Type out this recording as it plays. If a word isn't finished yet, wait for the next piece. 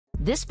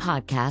This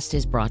podcast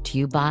is brought to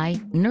you by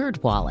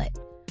NerdWallet.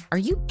 Are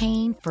you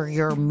paying for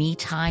your me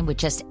time with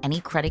just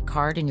any credit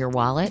card in your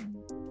wallet?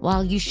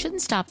 While you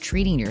shouldn't stop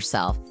treating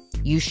yourself,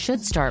 you should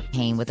start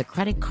paying with a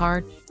credit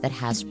card that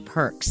has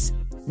perks.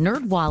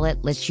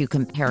 NerdWallet lets you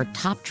compare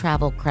top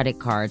travel credit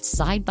cards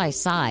side by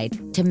side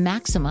to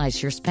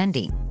maximize your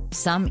spending.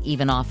 Some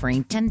even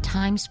offering 10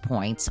 times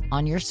points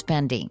on your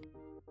spending.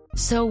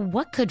 So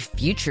what could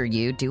future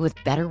you do with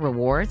better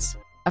rewards?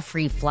 A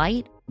free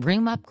flight?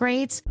 Room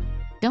upgrades?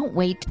 Don't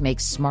wait to make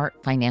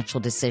smart financial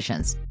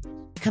decisions.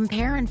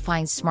 Compare and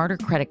find smarter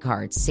credit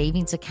cards,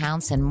 savings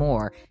accounts, and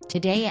more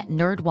today at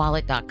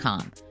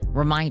nerdwallet.com.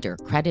 Reminder,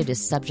 credit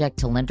is subject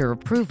to lender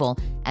approval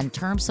and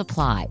terms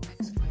apply.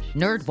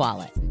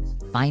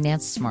 NerdWallet.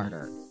 Finance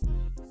smarter.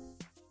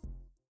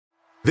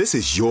 This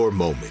is your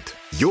moment,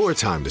 your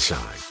time to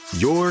shine,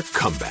 your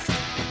comeback.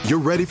 You're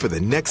ready for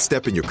the next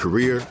step in your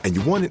career, and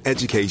you want an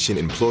education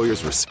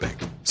employers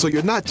respect. So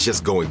you're not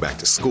just going back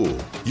to school,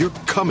 you're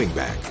coming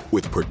back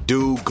with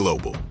Purdue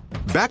Global.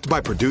 Backed by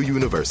Purdue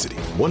University,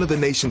 one of the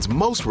nation's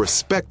most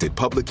respected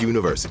public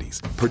universities,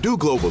 Purdue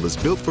Global is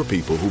built for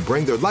people who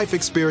bring their life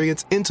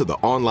experience into the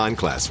online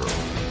classroom.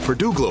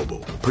 Purdue Global,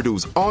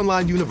 Purdue's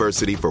online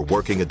university for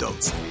working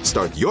adults.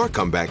 Start your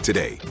comeback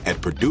today at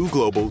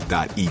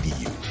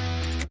purdueglobal.edu.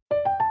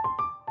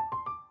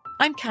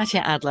 I'm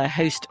Katya Adler,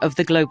 host of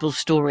The Global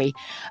Story.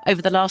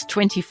 Over the last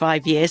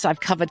 25 years, I've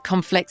covered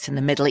conflicts in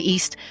the Middle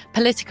East,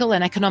 political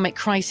and economic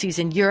crises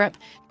in Europe,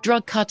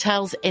 drug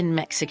cartels in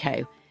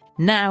Mexico.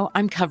 Now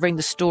I'm covering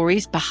the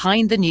stories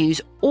behind the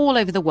news all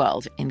over the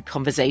world in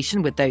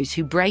conversation with those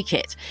who break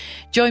it.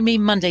 Join me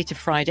Monday to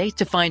Friday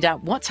to find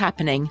out what's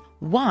happening,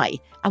 why,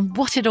 and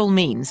what it all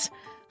means.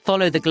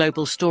 Follow The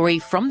Global Story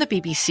from the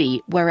BBC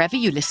wherever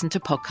you listen to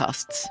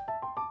podcasts.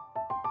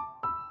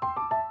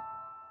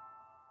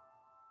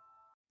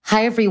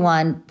 Hi,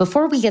 everyone.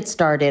 Before we get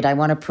started, I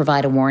want to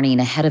provide a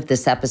warning ahead of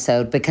this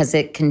episode because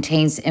it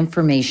contains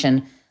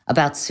information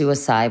about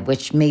suicide,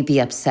 which may be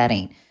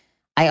upsetting.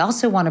 I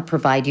also want to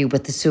provide you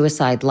with the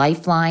Suicide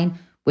Lifeline,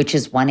 which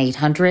is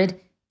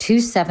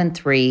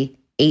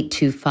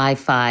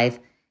 1-800-273-8255.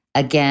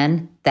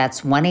 Again, that's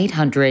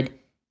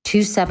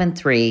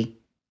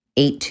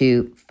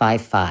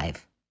 1-800-273-8255.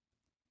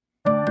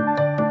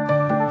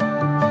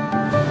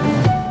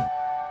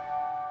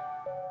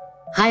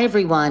 Hi,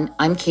 everyone.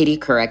 I'm Katie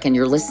Couric, and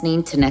you're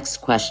listening to Next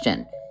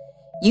Question.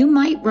 You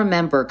might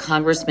remember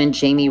Congressman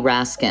Jamie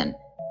Raskin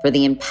for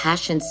the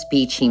impassioned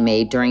speech he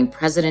made during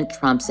President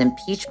Trump's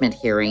impeachment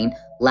hearing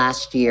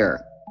last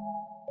year.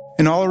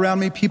 And all around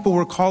me, people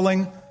were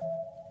calling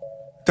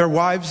their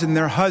wives and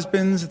their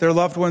husbands, their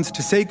loved ones,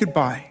 to say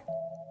goodbye.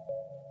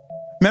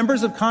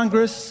 Members of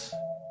Congress,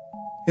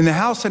 in the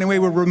House anyway,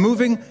 were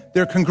removing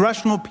their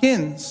congressional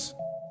pins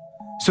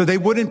so they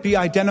wouldn't be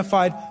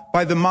identified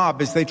by the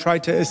mob as they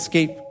tried to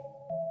escape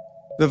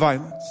the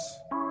violence.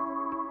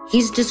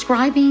 He's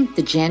describing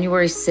the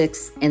January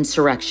 6th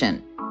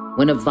insurrection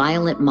when a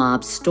violent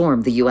mob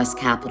stormed the U.S.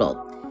 Capitol.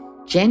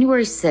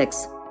 January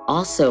 6th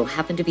also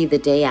happened to be the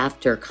day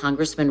after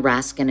Congressman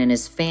Raskin and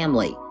his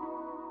family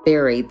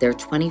buried their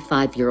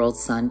 25-year-old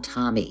son,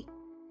 Tommy.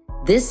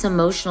 This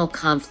emotional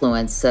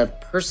confluence of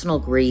personal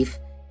grief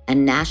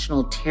and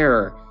national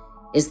terror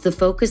is the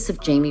focus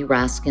of Jamie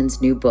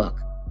Raskin's new book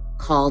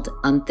called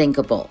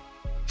Unthinkable: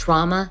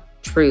 Trauma,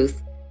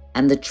 Truth,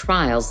 and the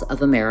Trials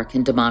of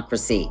American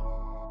Democracy.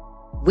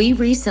 We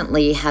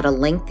recently had a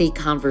lengthy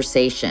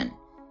conversation,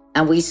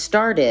 and we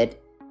started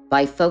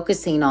by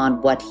focusing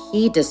on what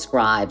he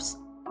describes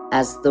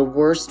as the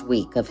worst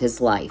week of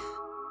his life.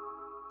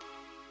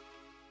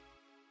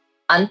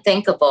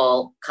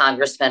 Unthinkable,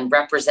 Congressman,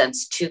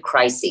 represents two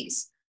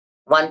crises,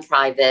 one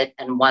private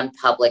and one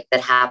public,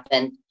 that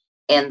happened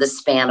in the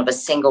span of a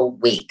single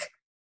week.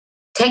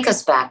 Take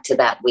us back to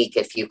that week,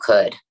 if you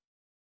could.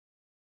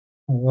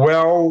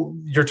 Well,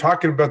 you're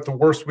talking about the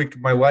worst week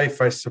of my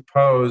life, I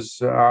suppose.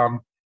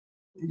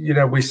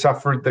 We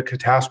suffered the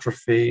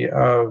catastrophe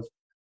of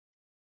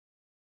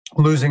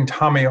losing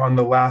Tommy on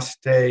the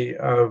last day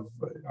of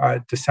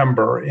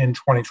December in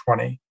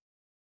 2020.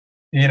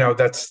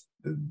 That's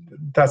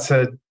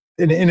an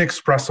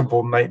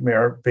inexpressible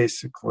nightmare,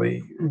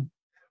 basically,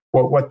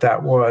 what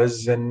that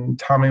was. And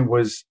Tommy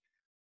was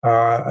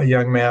a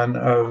young man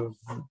of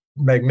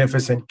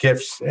magnificent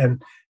gifts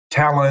and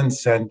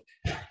talents, and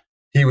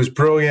he was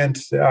brilliant,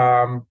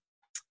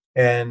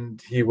 and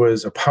he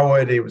was a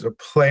poet, he was a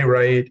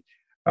playwright,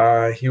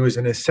 he was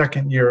in his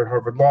second year at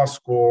Harvard Law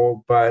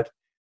School, but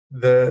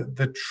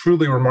the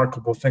truly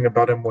remarkable thing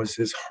about him was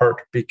his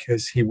heart,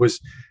 because he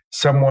was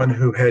someone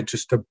who had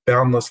just a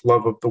boundless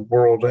love of the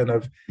world and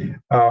of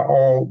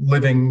all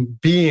living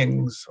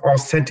beings, all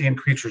sentient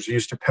creatures. He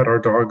used to pet our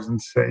dogs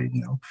and say,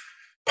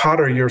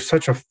 Potter, you're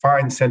such a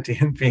fine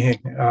sentient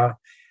being.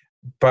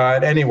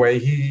 But anyway,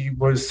 he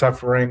was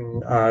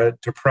suffering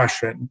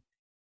depression,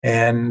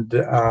 and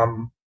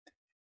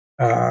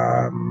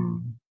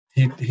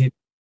he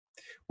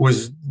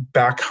was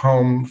back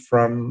home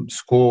from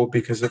school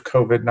because of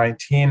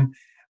COVID-19.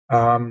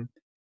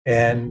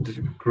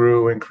 and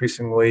grew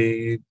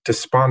increasingly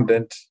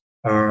despondent,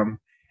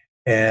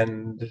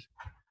 and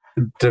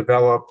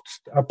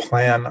developed a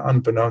plan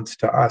unbeknownst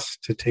to us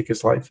to take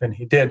his life, and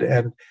he did.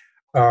 And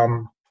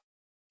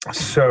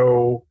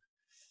so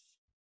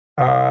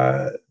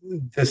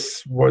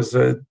this was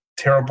a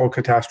terrible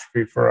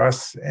catastrophe for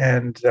us,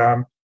 and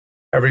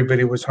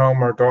everybody was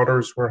home. Our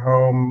daughters were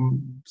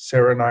home.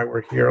 Sarah and I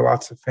were here.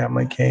 Lots of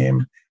family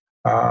came.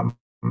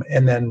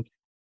 And then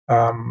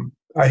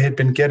I had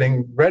been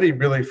getting ready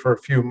really for a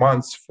few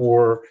months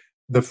for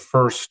the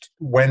first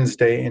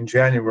Wednesday in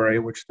January,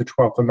 which the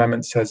 12th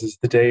Amendment says is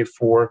the day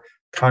for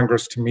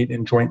Congress to meet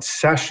in joint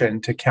session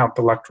to count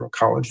the Electoral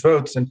College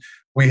votes. And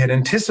we had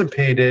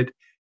anticipated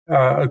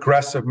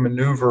aggressive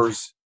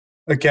maneuvers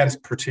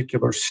against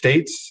particular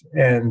states.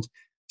 And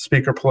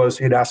Speaker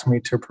Pelosi had asked me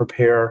to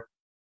prepare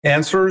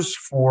answers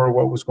for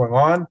what was going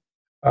on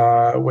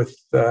with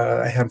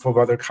a handful of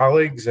other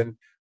colleagues, and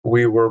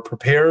we were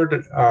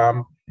prepared.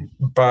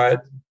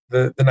 But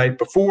the night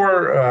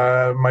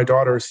before, my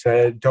daughter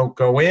said, "Don't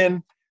go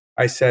in."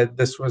 I said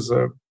this was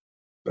a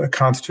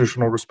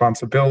constitutional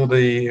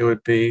responsibility. It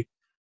would be,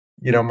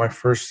 my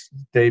first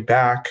day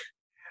back.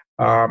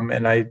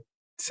 And I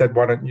said,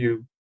 why don't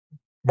you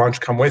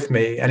come with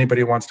me?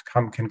 Anybody who wants to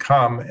come can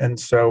come. And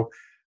so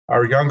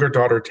our younger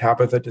daughter,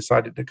 Tabitha,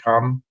 decided to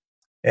come.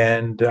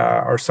 And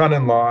our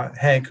son-in-law,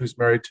 Hank, who's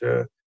married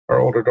to our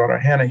older daughter,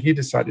 Hannah, he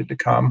decided to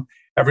come.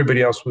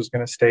 Everybody else was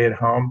going to stay at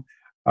home.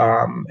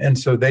 And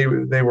so they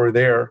were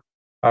there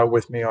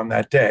with me on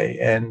that day.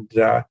 And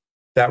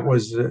that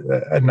was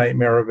a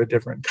nightmare of a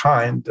different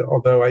kind.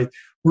 Although I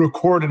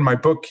record in my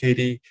book,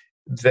 Katie,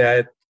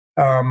 that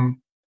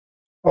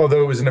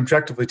although it was an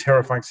objectively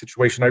terrifying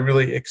situation, I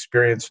really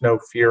experienced no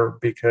fear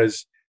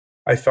because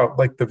I felt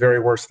like the very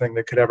worst thing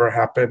that could ever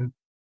happen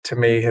to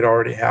me had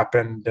already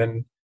happened.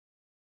 And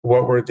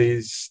what were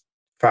these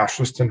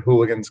fascists and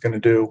hooligans going to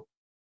do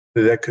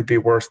that could be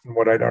worse than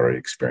what I'd already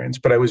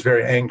experienced? But I was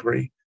very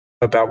angry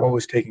about what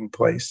was taking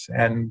place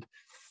and,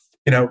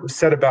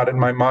 set about in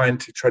my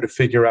mind to try to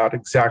figure out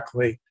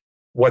exactly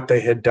what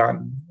they had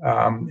done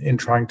in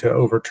trying to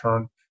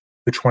overturn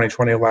the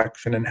 2020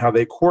 election and how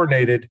they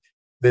coordinated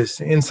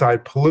this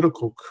inside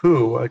political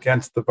coup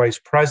against the vice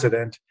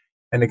president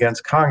and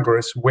against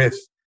Congress with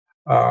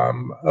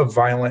a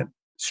violent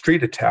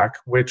street attack,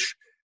 which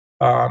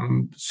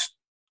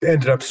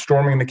ended up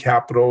storming the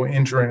Capitol,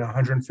 injuring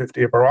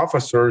 150 of our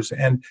officers,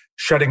 and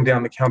shutting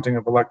down the counting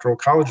of Electoral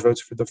College votes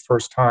for the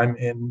first time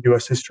in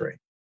U.S. history.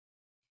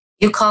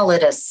 You call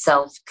it a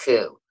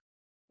self-coup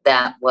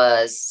that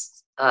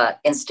was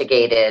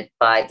instigated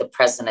by the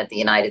President of the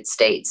United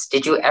States.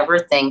 Did you ever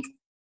think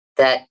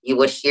that you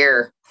would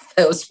hear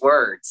those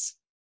words?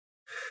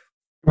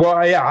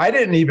 Well, yeah, I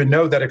didn't even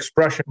know that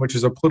expression, which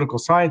is a political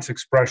science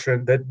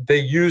expression that they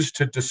use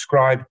to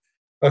describe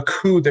a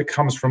coup that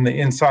comes from the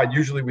inside.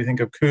 Usually we think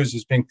of coups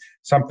as being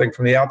something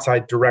from the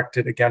outside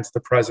directed against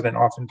the president,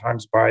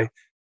 oftentimes by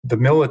the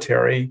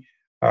military.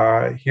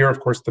 Here, of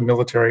course, the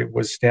military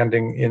was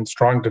standing in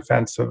strong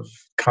defense of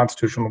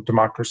constitutional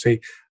democracy,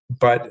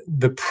 but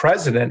the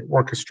president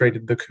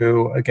orchestrated the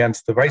coup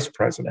against the vice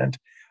president.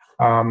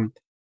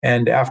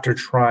 And after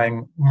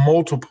trying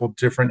multiple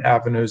different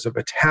avenues of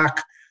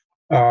attack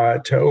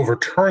to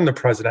overturn the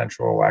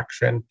presidential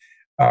election,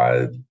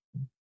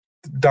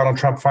 Donald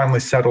Trump finally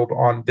settled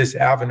on this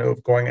avenue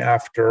of going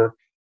after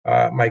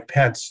Mike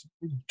Pence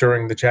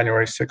during the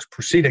January 6th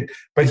proceeding.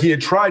 But he had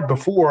tried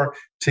before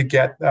to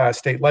get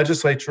state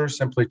legislatures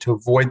simply to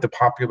avoid the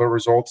popular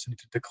results and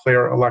to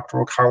declare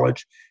electoral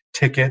college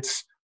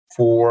tickets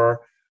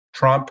for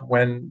Trump.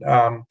 When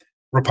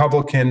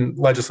Republican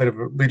legislative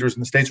leaders in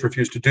the states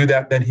refused to do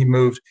that, then he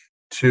moved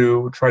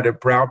to try to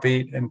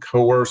browbeat and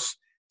coerce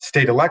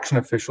state election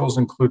officials,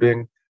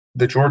 including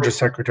the Georgia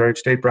Secretary of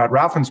State, Brad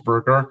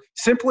Raffensperger,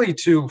 simply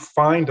to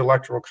find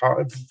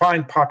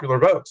popular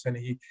votes. And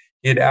he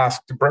had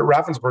asked Brett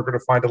Raffensperger to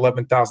find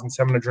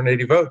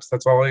 11,780 votes.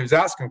 That's all he was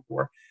asking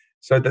for.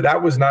 So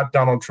that was not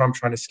Donald Trump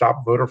trying to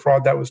stop voter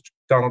fraud. That was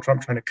Donald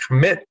Trump trying to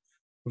commit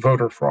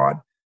voter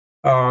fraud.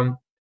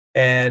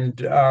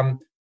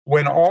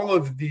 When all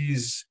of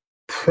these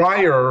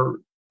prior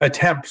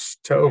attempts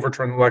to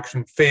overturn the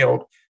election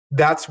failed,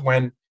 that's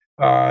when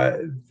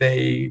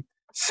they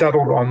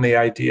settled on the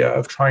idea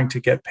of trying to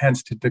get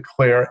Pence to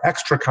declare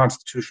extra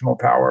constitutional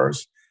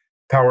powers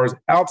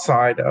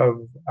outside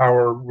of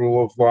our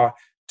rule of law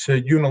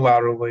to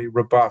unilaterally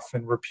rebuff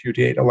and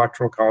repudiate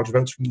electoral college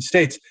votes from the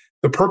states.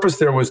 The purpose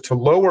there was to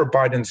lower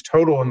Biden's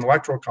total in the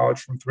electoral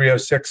college from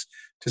 306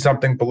 to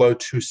something below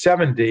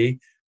 270,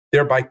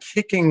 thereby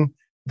kicking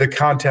the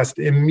contest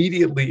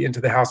immediately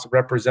into the House of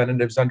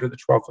Representatives under the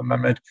 12th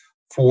Amendment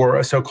for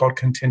a so-called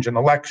contingent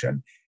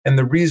election. And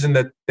the reason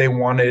that they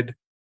wanted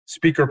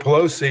Speaker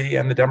Pelosi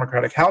and the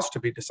Democratic House to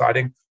be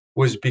deciding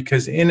was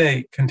because in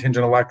a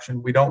contingent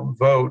election, we don't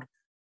vote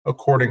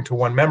according to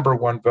one member,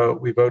 one vote.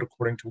 We vote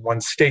according to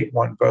one state,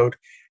 one vote.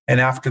 And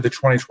after the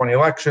 2020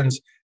 elections,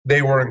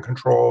 they were in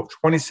control of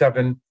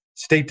 27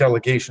 state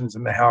delegations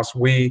in the House.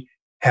 We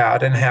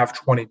had and have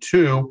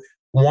 22.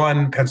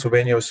 won,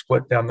 Pennsylvania was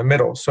split down the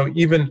middle. So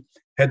even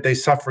had they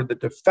suffered the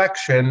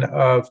defection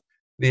of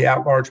the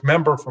at-large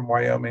member from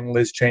Wyoming,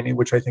 Liz Cheney,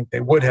 which I think they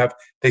would have,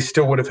 they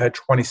still would have had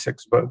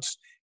 26 votes,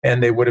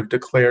 and they would have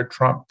declared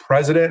Trump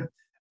president.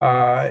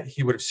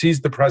 He would have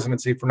seized the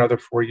presidency for another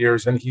 4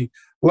 years, and he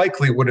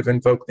likely would have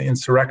invoked the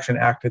Insurrection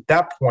Act at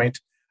that point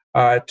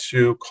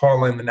to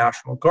call in the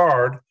National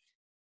Guard,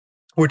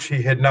 which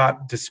he had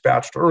not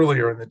dispatched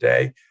earlier in the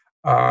day,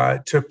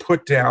 to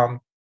put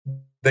down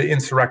the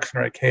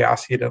insurrectionary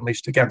chaos he had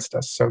unleashed against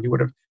us. So he would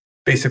have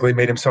basically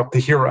made himself the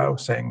hero,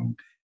 saying,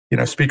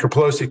 Speaker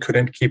Pelosi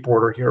couldn't keep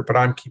order here, but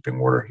I'm keeping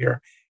order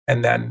here,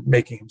 and then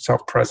making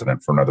himself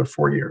president for another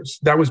 4 years.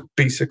 That was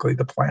basically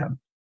the plan.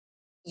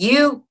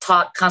 You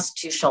taught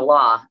constitutional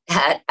law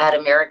at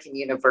American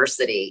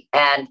University,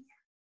 and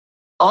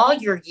all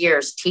your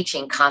years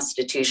teaching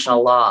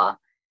constitutional law,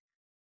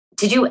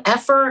 did you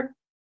ever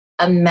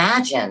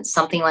imagine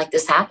something like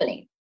this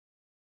happening?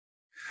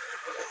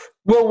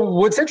 Well,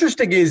 what's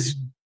interesting is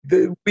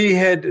we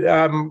had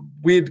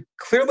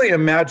clearly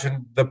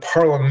imagined the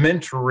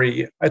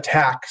parliamentary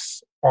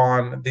attacks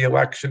on the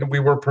election. We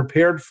were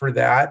prepared for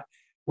that.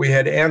 We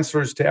had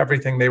answers to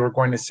everything they were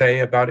going to say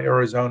about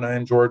Arizona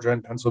and Georgia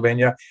and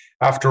Pennsylvania.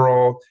 After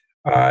all,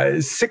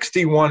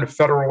 61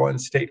 federal and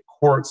state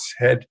courts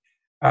had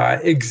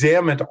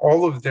examined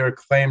all of their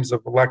claims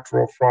of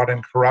electoral fraud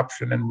and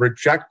corruption and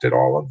rejected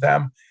all of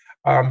them.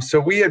 So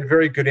we had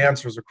very good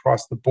answers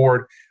across the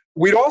board.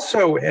 We'd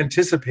also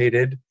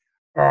anticipated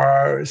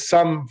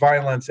some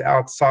violence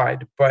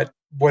outside, but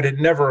what had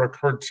never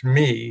occurred to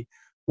me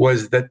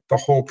was that the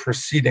whole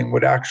proceeding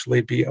would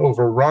actually be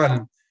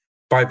overrun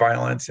by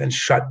violence and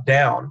shut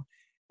down,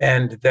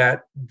 and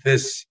that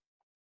this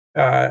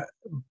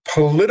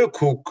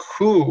political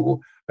coup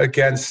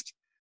against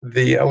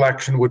the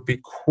election would be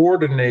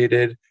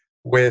coordinated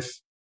with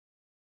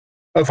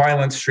a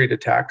violent street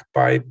attack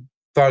by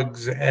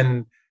thugs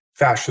and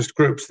fascist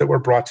groups that were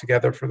brought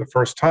together for the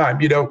first time.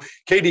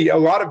 Katie, a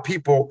lot of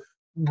people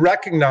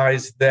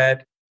recognize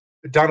that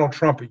Donald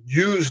Trump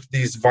used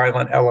these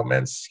violent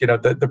elements,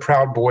 the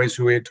Proud Boys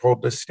who he had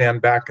told to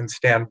stand back and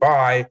stand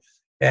by,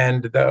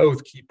 and the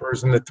Oath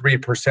Keepers and the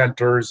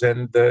 3%ers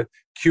and the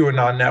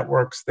QAnon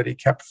networks that he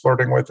kept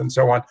flirting with and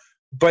so on.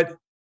 But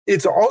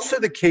it's also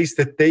the case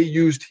that they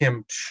used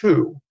him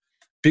too.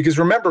 Because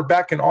remember,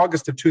 back in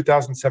August of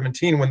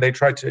 2017, when they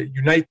tried to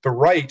unite the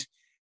right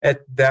at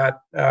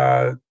that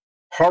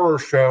horror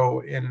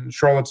show in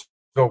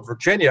Charlottesville,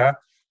 Virginia.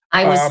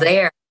 I was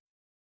there.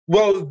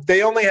 Well,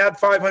 they only had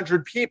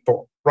 500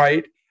 people,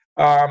 right?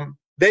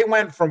 They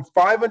went from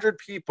 500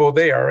 people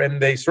there,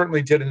 and they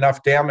certainly did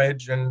enough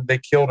damage, and they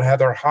killed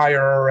Heather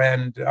Heyer,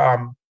 and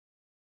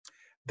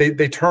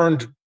they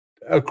turned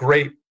a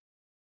great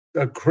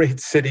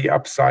city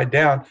upside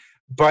down.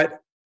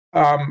 But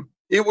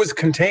it was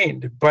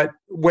contained. But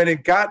when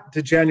it got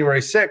to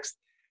January 6th,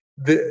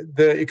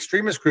 the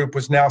extremist group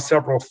was now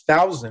several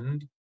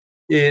thousand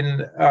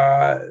in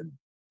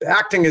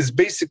acting as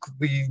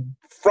basically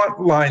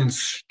frontline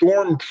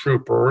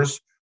stormtroopers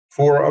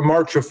for a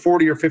march of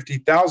 40 or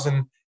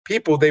 50,000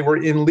 people. They were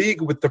in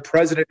league with the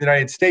president of the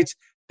United States.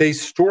 They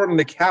stormed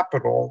the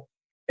Capitol,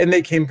 and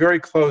they came very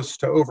close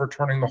to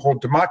overturning the whole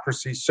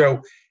democracy.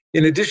 So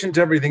in addition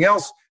to everything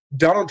else,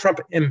 Donald Trump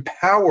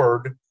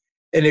empowered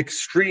an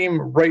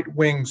extreme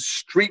right-wing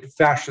street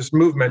fascist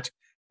movement,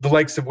 the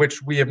likes of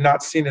which we have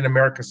not seen in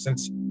America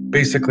since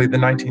basically the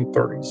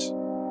 1930s.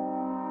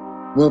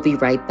 We'll be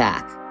right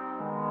back.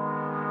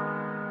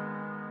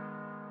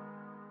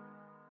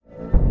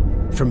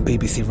 From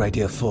BBC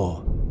Radio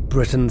 4,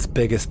 Britain's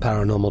biggest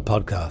paranormal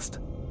podcast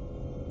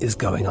is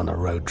going on a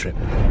road trip.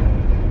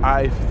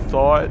 I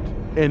thought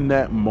in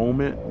that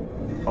moment,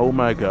 oh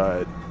my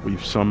God,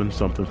 we've summoned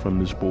something from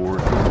this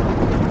board.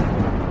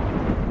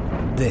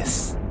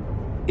 This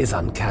is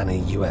Uncanny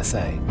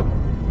USA.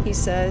 He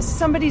says,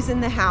 somebody's in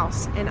the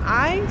house, and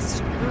I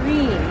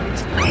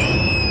screamed.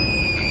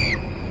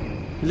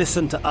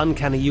 Listen to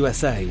Uncanny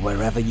USA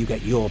wherever you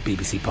get your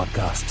BBC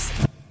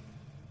podcasts,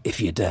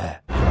 if you dare.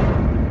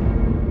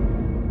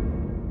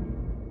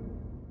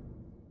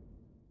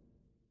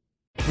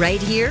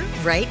 Right here,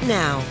 right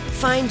now.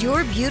 Find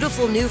your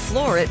beautiful new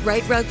floor at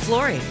Rite Rug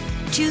Flooring.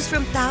 Choose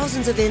from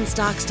thousands of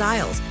in-stock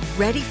styles,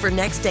 ready for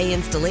next day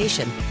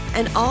installation,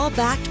 and all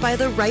backed by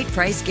the right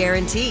price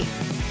guarantee.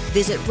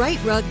 Visit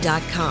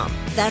riterug.com.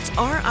 That's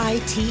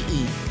RITERUG.com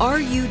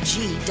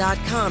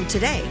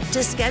today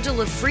to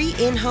schedule a free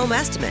in-home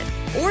estimate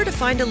or to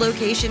find a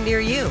location near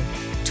you.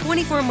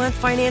 24-month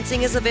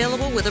financing is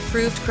available with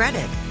approved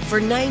credit. For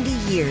 90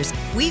 years,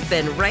 we've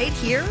been right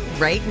here,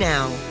 right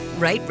now.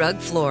 Rite Rug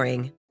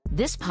Flooring.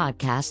 This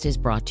podcast is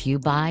brought to you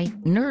by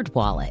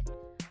NerdWallet.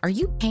 Are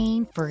you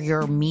paying for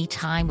your me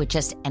time with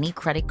just any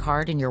credit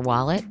card in your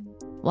wallet?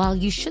 While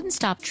you shouldn't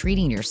stop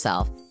treating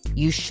yourself,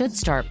 you should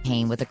start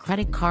paying with a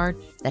credit card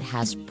that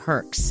has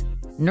perks.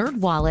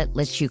 NerdWallet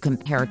lets you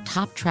compare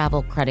top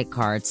travel credit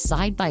cards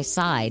side by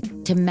side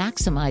to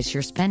maximize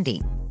your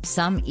spending.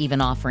 Some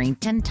even offering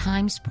 10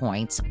 times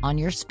points on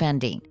your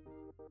spending.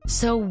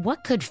 So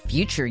what could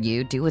future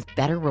you do with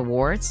better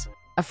rewards?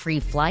 A free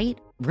flight?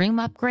 Room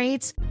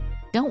upgrades?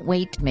 Don't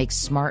wait to make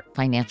smart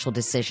financial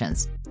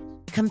decisions.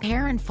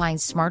 Compare and find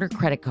smarter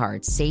credit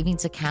cards,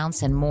 savings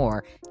accounts, and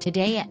more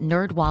today at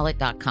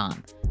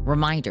nerdwallet.com.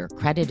 Reminder,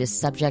 credit is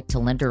subject to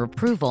lender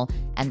approval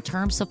and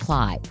terms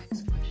apply.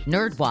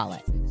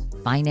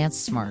 NerdWallet. Finance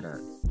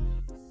smarter.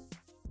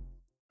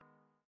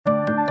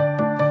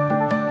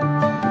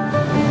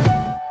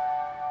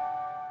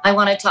 I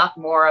want to talk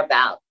more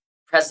about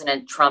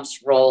President Trump's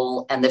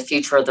role and the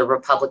future of the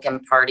Republican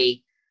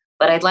Party.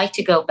 But I'd like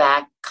to go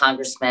back,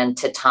 Congressman,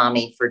 to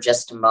Tommy for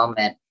just a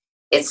moment.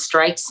 It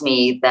strikes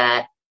me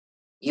that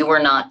you were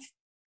not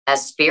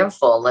as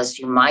fearful as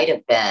you might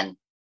have been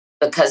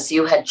because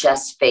you had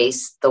just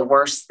faced the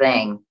worst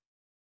thing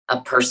a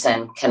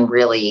person can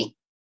really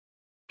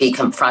be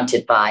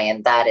confronted by,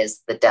 and that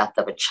is the death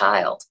of a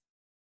child.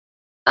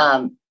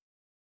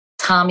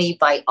 Tommy,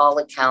 by all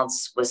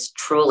accounts, was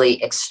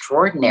truly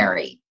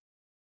extraordinary.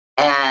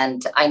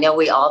 And I know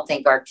we all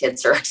think our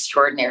kids are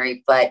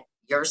extraordinary, but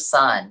your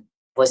son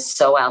was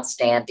so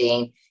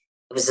outstanding.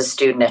 He was a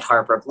student at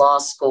Harvard Law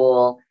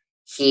School.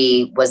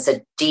 He was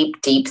a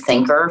deep, deep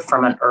thinker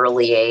from an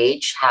early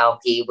age, how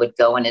he would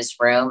go in his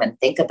room and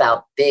think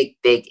about big,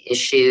 big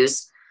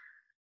issues.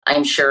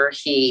 I'm sure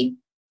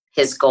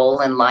his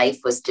goal in life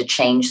was to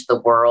change the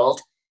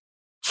world.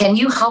 Can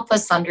you help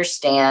us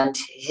understand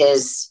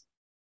his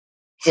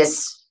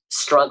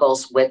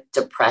struggles with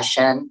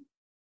depression,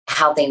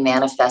 how they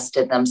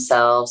manifested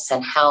themselves,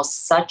 and how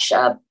such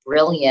a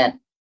brilliant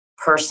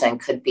person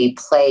could be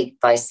plagued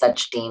by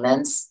such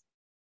demons?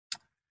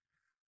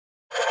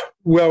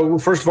 Well,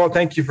 first of all,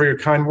 thank you for your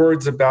kind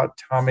words about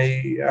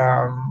Tommy.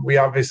 We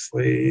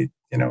obviously,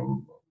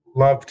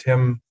 loved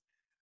him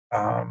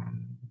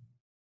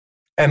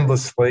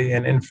endlessly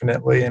and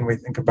infinitely, and we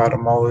think about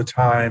him all the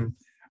time.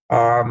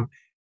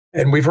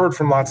 And we've heard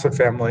from lots of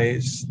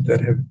families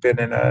that have been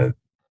in a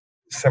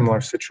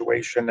similar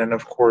situation. And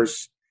of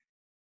course,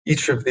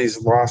 each of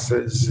these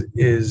losses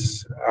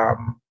is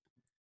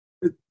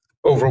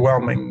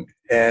overwhelming.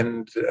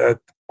 And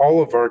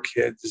all of our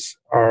kids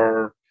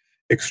are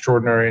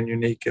extraordinary and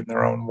unique in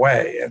their own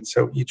way. And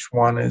so each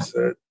one is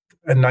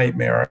a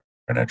nightmare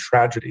and a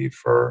tragedy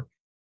for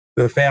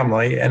the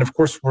family. And of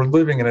course, we're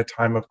living in a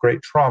time of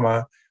great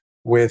trauma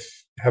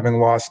with having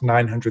lost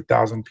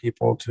 900,000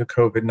 people to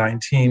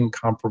COVID-19,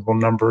 comparable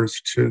numbers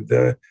to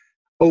the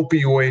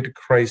opioid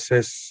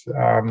crisis,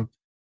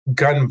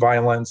 gun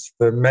violence,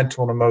 the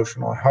mental and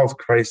emotional health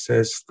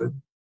crisis, the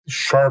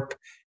sharp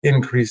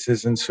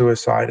increases in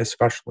suicide,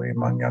 especially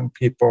among young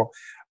people.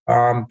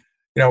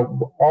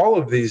 All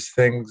of these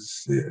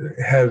things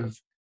have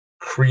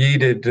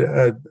created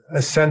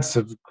a sense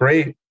of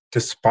great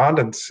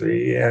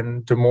despondency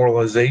and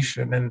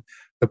demoralization in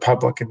the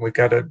public, and we've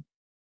got to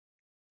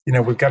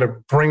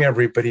bring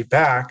everybody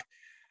back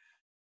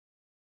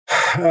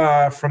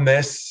from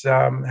this,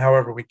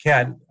 however we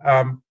can.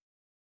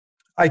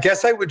 I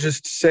guess I would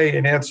just say,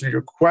 and answer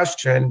your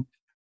question,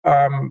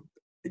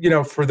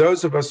 for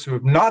those of us who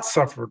have not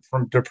suffered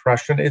from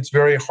depression, it's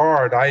very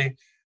hard. I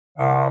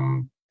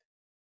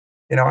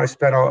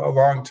spent a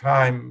long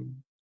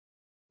time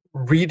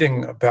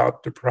reading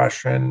about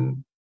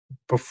depression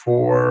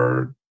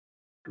before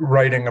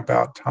writing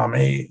about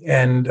Tommy.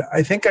 And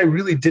I think I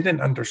really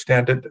didn't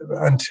understand it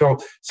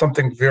until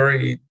something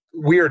very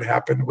weird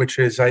happened, which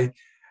is I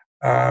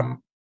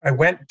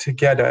went to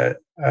get a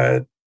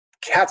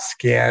CAT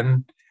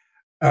scan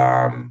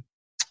on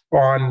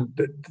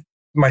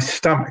my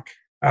stomach.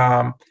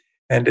 And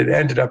it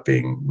ended up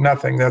being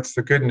nothing. That's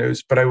the good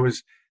news. But I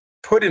was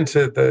put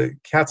into the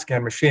CAT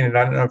scan machine, and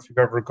I don't know if you've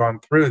ever gone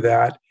through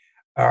that.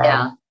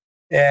 Yeah.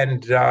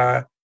 And,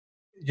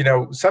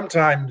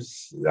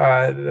 sometimes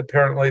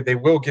apparently they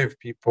will give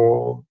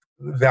people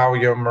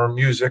Valium or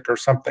music or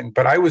something,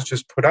 but I was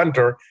just put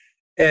under,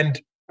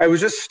 and I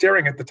was just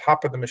staring at the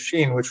top of the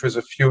machine, which was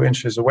a few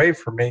inches away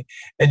from me.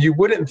 And you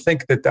wouldn't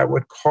think that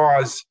would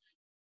cause,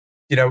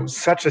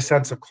 such a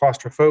sense of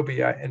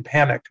claustrophobia and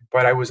panic,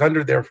 but I was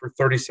under there for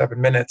 37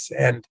 minutes.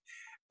 And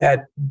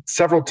at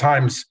several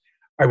times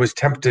I was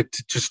tempted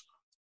to just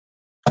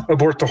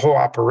abort the whole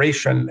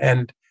operation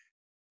and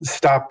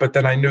stop, but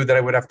then I knew that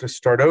I would have to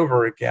start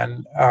over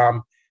again.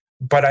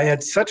 But I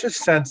had such a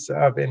sense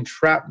of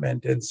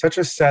entrapment and such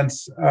a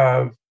sense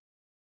of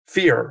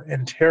fear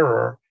and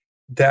terror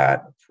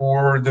that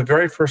for the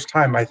very first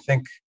time, I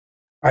think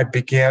I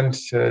began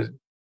to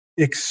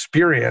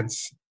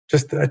experience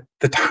just the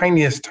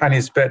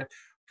tiniest bit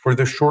for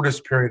the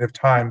shortest period of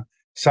time,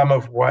 some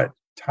of what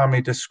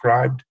Tommy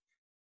described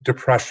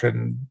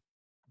depression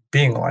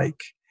being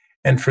like.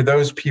 And for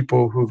those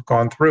people who've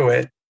gone through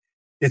it,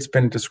 it's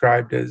been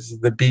described as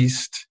the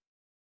beast,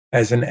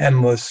 as an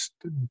endless,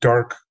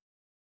 dark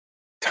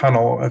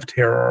tunnel of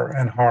terror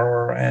and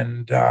horror.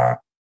 And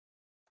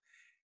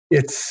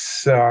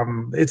it's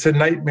a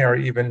nightmare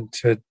even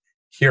to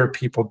hear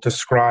people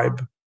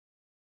describe,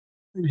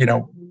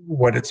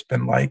 what it's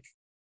been like.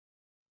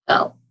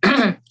 Well,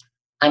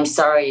 I'm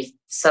sorry,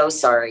 so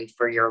sorry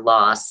for your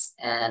loss.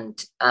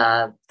 And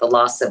the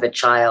loss of a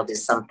child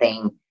is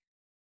something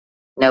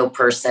no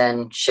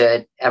person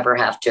should ever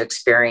have to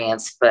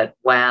experience. But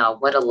wow,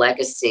 what a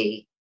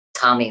legacy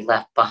Tommy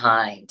left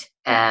behind.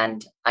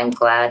 And I'm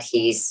glad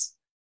he's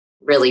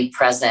really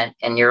present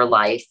in your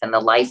life and the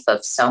life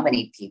of so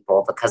many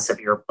people because of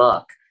your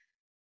book.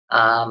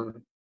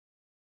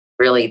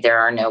 Really, there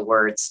are no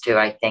words to,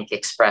 I think,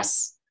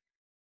 express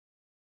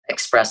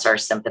our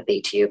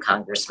sympathy to you,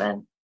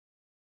 Congressman.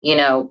 You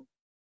know,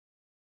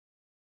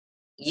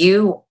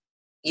 you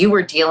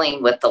were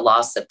dealing with the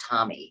loss of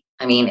Tommy.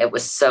 I mean, it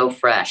was so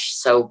fresh,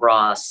 so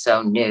raw,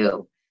 so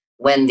new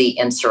when the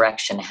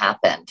insurrection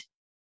happened.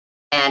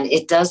 And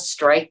it does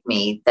strike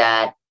me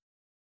that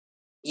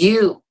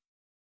you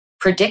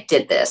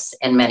predicted this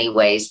in many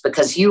ways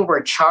because you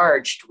were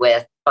charged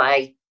with,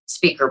 by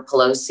Speaker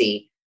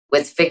Pelosi,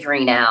 with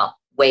figuring out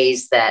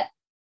ways that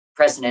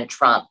President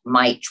Trump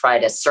might try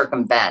to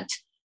circumvent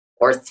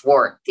or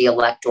thwart the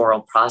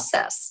electoral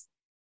process.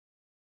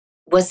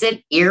 Was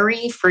it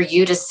eerie for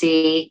you to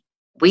see,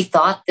 we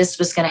thought this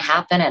was going to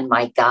happen, and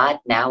my God,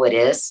 now it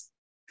is?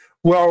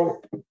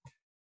 Well,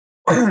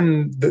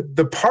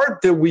 the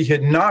part that we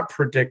had not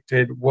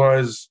predicted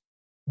was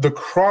the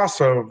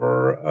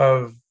crossover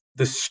of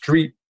the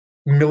street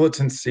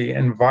militancy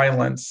and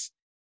violence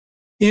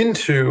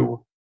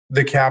into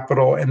the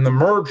Capitol and the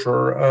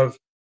merger of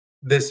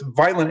this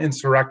violent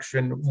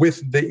insurrection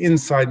with the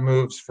inside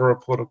moves for a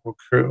political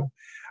coup.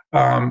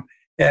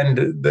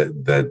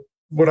 And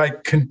what I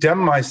condemn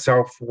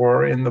myself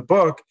for in the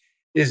book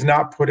is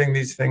not putting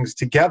these things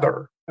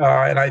together.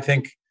 And I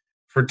think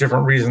for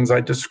different reasons I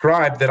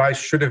described that I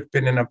should have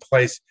been in a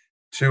place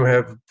to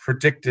have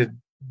predicted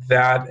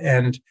that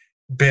and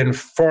been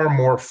far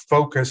more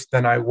focused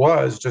than I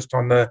was just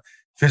on the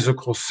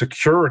physical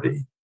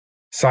security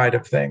side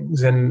of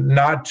things, and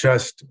not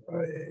just,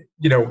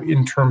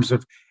 in terms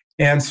of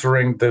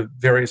answering the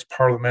various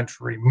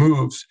parliamentary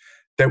moves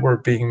that were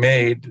being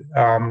made,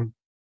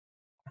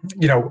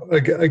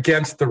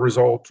 against the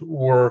result,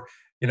 or,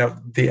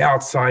 the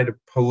outside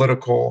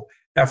political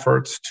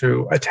efforts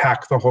to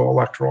attack the whole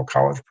electoral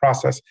college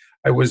process.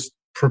 I was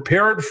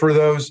prepared for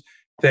those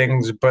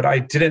things, but I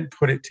didn't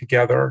put it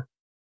together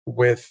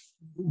with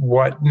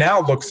what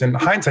now looks in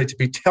hindsight to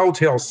be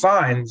telltale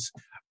signs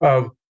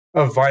of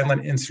a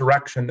violent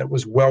insurrection that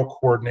was well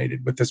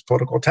coordinated with this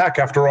political attack.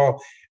 After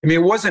all, I mean,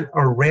 it wasn't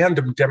a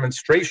random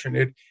demonstration.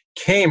 It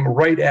came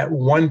right at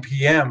 1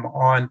 p.m.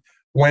 on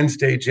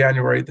Wednesday,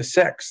 January the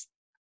 6th.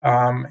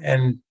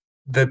 And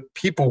the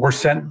people were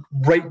sent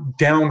right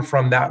down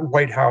from that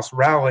White House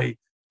rally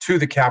to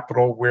the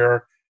Capitol,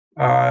 where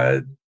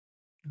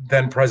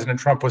then President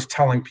Trump was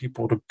telling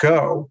people to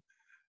go.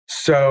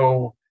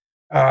 So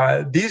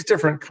these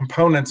different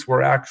components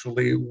were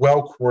actually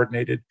well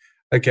coordinated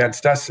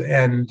against us.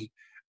 And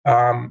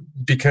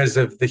because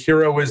of the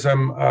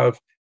heroism of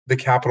the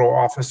Capitol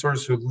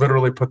officers who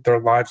literally put their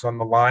lives on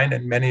the line,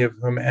 and many of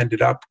whom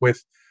ended up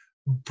with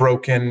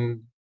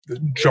broken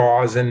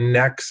jaws and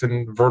necks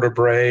and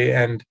vertebrae,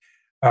 and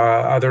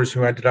others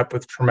who ended up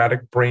with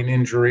traumatic brain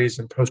injuries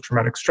and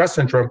post-traumatic stress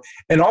syndrome.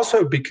 And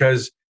also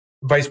because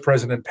Vice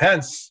President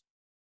Pence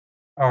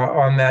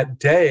on that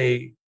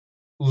day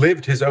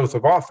lived his oath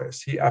of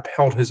office. He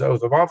upheld his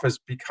oath of office.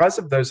 Because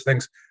of those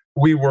things,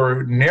 we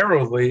were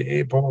narrowly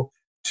able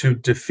to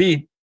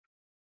defeat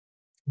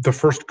the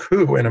first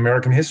coup in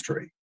American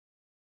history.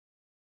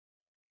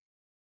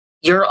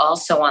 You're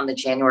also on the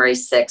January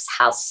 6th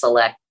House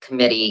Select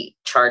Committee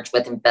charged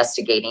with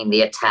investigating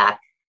the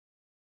attack.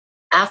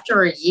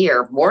 After a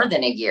year, more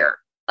than a year,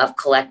 of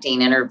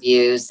collecting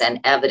interviews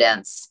and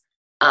evidence,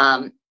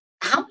 how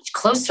much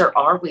closer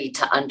are we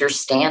to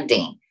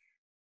understanding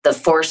the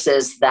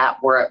forces that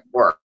were at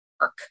work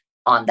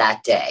on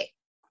that day?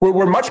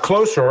 We're much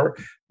closer,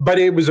 but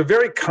it was a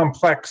very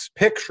complex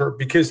picture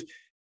because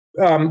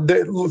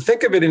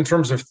think of it in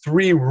terms of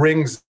three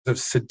rings of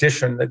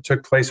sedition that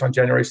took place on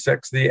January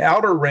 6th. The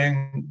outer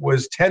ring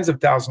was tens of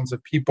thousands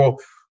of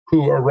people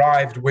who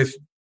arrived with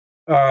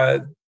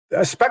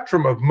a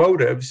spectrum of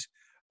motives,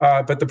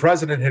 but the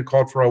president had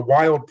called for a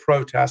wild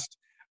protest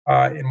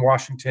in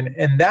Washington,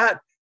 and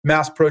that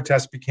mass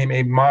protest became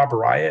a mob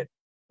riot,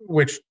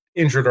 which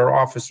injured our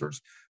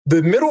officers.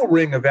 The middle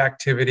ring of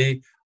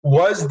activity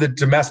was the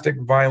domestic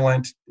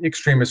violent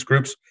extremist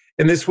groups,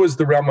 and this was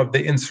the realm of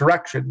the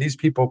insurrection. These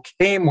people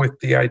came with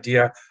the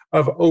idea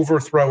of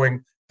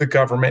overthrowing the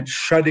government,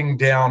 shutting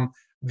down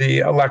the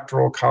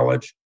electoral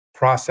college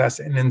process,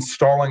 and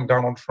installing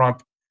Donald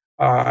Trump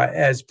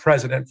as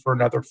president for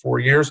another 4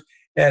 years.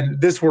 And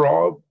this were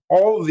all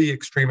of the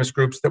extremist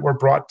groups that were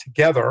brought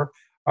together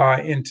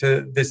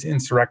into this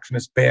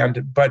insurrectionist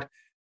band. But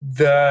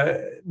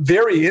the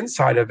very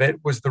inside of it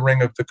was the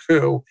ring of the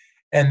coup,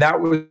 and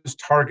that was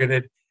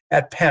targeted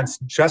at Pence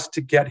just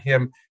to get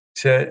him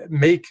to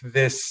make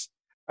this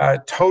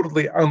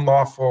totally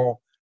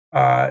unlawful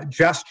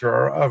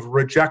gesture of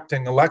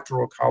rejecting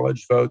electoral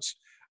college votes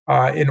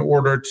in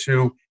order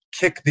to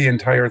kick the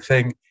entire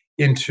thing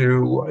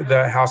into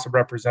the House of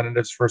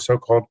Representatives for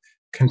so-called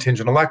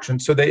contingent election.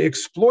 So they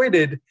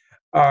exploited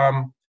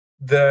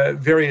the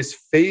various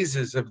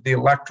phases of the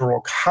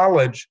electoral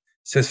college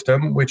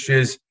system, which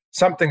is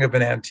something of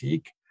an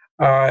antique,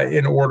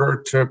 in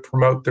order to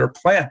promote their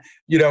plan.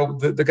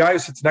 The guy who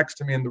sits next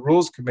to me in the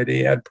Rules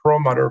Committee, Ed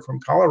Perlmutter from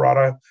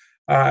Colorado,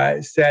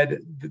 said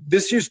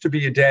this used to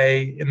be a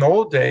day in the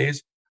old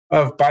days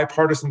of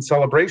bipartisan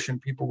celebration.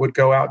 People would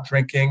go out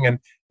drinking and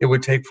it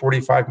would take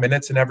 45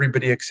 minutes and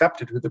everybody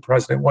accepted who the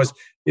president was.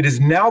 It has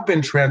now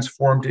been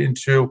transformed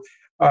into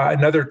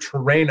another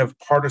terrain of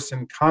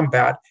partisan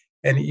combat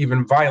and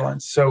even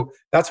violence. So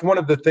that's one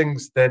of the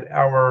things that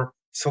our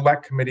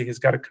Select Committee has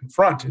got to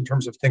confront in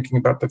terms of thinking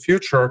about the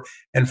future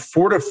and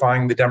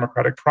fortifying the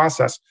democratic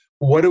process.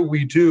 What do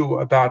we do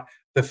about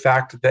the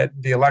fact that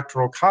the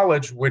Electoral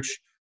College,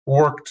 which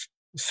worked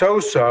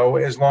so-so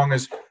as long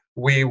as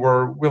we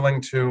were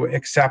willing to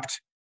accept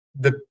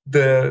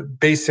the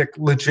basic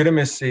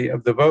legitimacy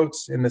of the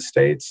votes in the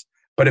states,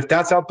 but if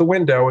that's out the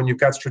window and you've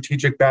got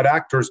strategic bad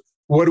actors,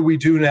 what do we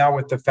do now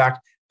with the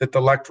fact that the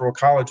Electoral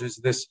College is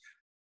this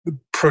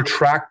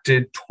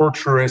protracted,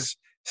 torturous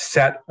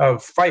set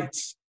of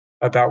fights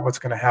about what's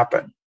going to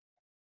happen?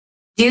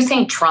 Do you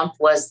think Trump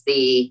was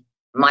the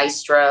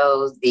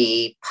maestro,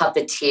 the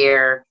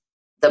puppeteer,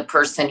 the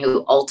person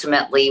who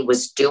ultimately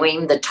was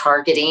doing the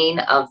targeting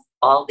of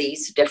all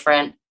these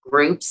different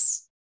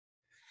groups?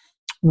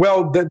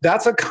 Well,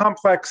 that's a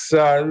complex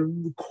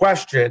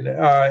question.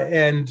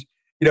 And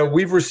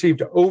we've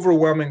received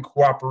overwhelming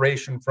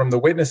cooperation from the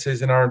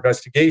witnesses in our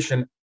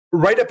investigation,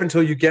 right up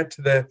until you get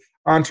to the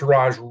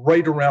entourage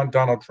right around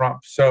Donald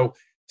Trump. So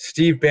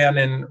Steve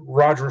Bannon,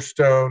 Roger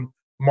Stone,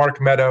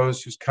 Mark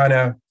Meadows, who's kind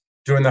of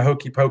doing the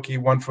hokey pokey,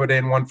 1 foot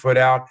in, 1 foot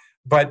out.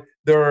 But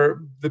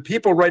the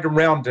people right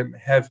around him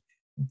have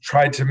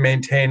tried to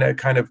maintain a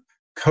kind of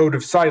code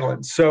of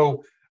silence.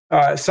 So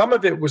some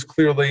of it was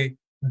clearly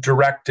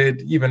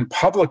directed, even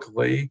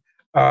publicly,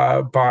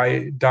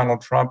 by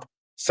Donald Trump.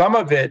 Some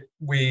of it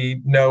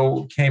we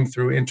know came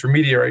through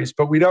intermediaries,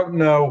 but we don't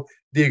know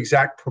the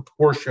exact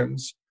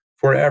proportions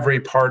for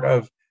every part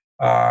of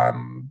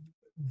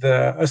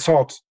the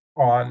assault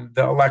on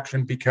the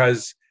election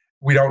because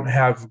we don't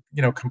have,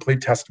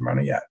 complete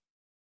testimony yet.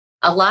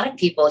 A lot of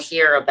people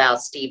hear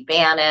about Steve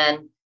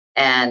Bannon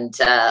and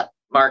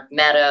Mark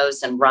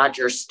Meadows and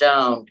Roger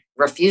Stone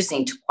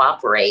refusing to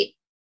cooperate.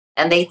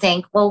 And they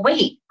think, well,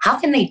 wait, how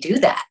can they do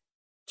that?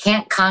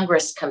 Can't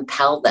Congress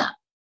compel them?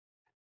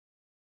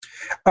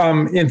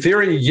 In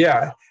theory,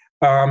 yeah.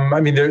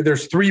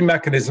 There's three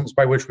mechanisms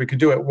by which we could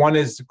do it. One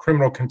is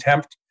criminal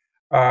contempt,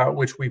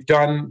 which we've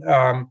done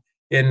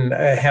in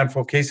a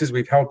handful of cases.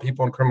 We've held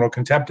people in criminal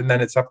contempt, and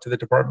then it's up to the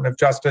Department of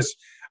Justice.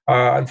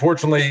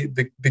 Unfortunately,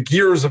 the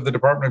gears of the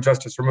Department of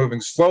Justice are moving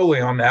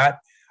slowly on that.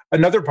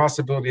 Another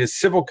possibility is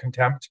civil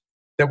contempt,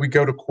 that we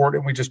go to court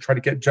and we just try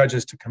to get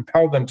judges to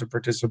compel them to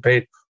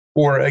participate,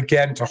 or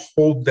again, to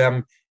hold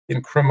them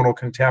in criminal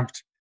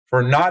contempt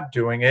for not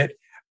doing it.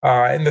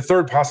 And the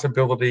third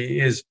possibility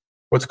is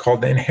what's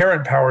called the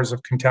inherent powers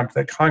of contempt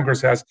that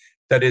Congress has.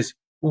 That is,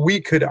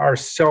 we could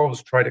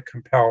ourselves try to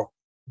compel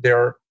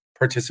their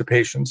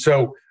participation.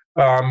 So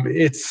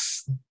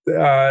it's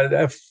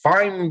a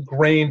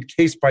fine-grained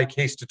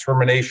case-by-case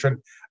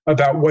determination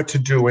about what to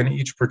do in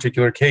each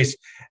particular case.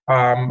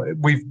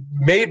 We've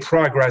made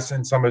progress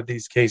in some of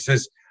these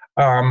cases,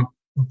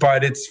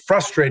 but it's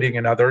frustrating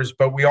in others.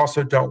 But we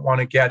also don't want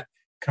to get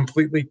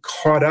completely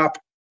caught up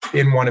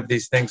in one of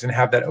these things and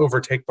have that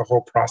overtake the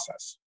whole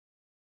process.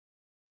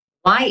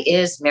 Why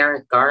is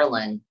Merrick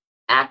Garland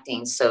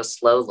acting so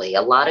slowly?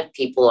 A lot of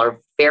people are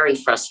very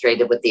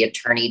frustrated with the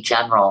Attorney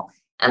General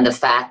and the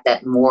fact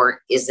that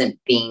more isn't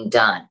being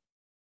done.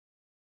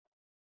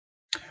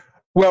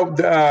 Well,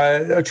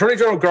 Attorney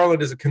General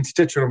Garland is a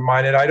constituent of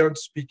mine, and I don't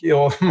speak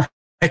ill of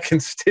my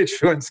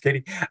constituents,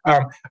 Katie.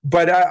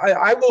 But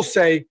I will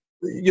say,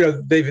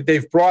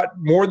 they've brought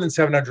more than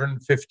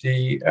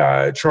 750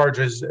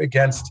 charges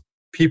against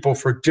people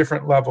for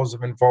different levels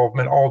of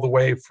involvement, all the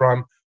way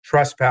from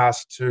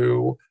trespass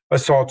to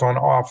assault on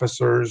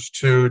officers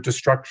to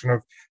destruction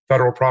of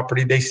federal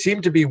property. They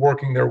seem to be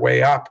working their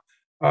way up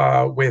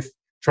with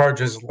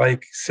charges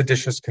like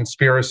seditious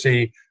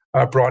conspiracy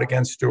brought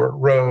against Stewart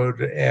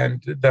Road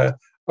and the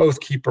Oath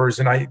Keepers.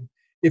 And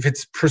if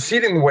it's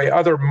proceeding the way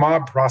other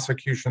mob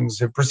prosecutions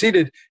have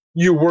proceeded,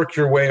 you work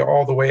your way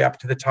all the way up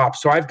to the top.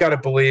 So I've got to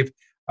believe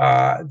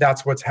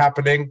that's what's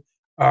happening.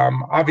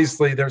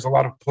 Obviously, there's a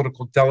lot of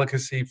political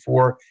delicacy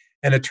for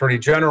an attorney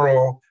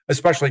general,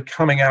 especially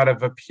coming out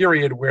of a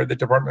period where the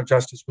Department of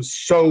Justice was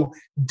so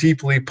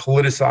deeply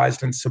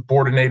politicized and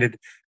subordinated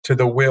to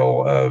the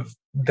will of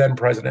then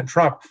President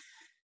Trump,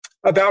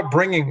 about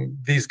bringing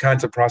these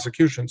kinds of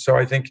prosecutions. So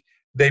I think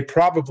they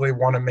probably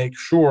want to make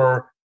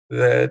sure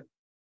that,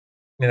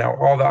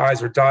 all the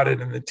I's are dotted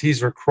and the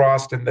T's are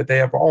crossed, and that they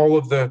have all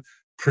of the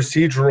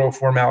procedural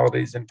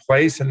formalities in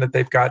place and that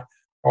they've got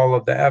all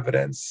of the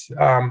evidence.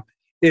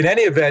 In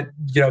any event,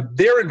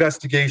 their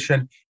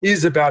investigation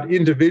is about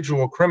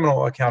individual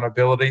criminal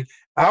accountability.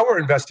 Our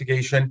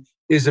investigation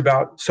is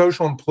about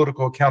social and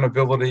political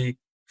accountability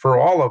for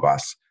all of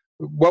us.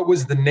 what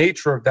was the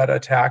nature of that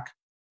attack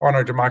on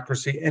our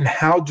democracy, and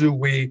how do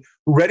we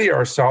ready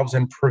ourselves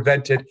and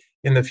prevent it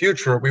in the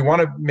future? We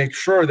want to make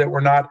sure that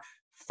we're not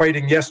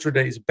fighting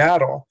yesterday's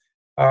battle.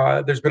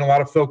 There's been a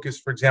lot of focus,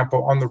 for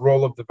example, on the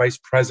role of the vice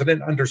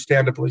president,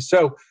 understandably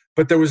so,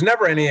 but there was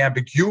never any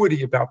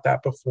ambiguity about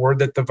that before,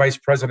 that the vice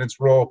president's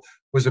role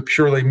was a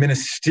purely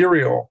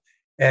ministerial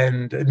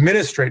and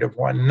administrative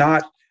one,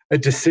 not a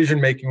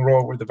decision-making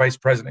role where the vice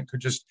president could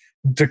just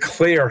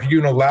declare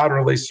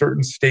unilaterally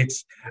certain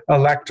states'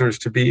 electors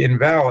to be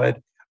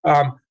invalid.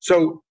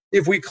 So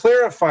if we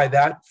clarify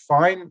that,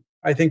 fine.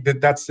 I think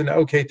that that's an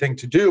okay thing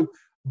to do,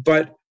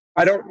 but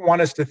I don't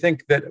want us to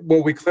think that,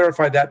 well, we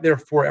clarify that,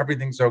 therefore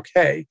everything's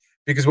okay,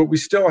 because what we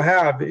still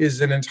have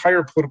is an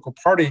entire political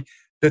party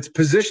that's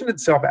positioned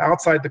itself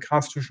outside the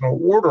constitutional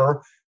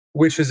order,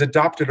 which has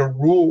adopted a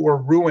rule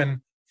or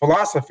ruin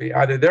philosophy.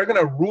 Either they're going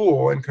to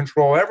rule and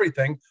control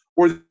everything,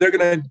 or they're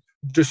going to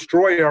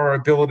destroy our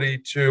ability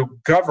to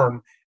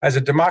govern as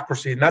a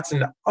democracy. And that's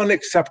an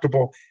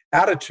unacceptable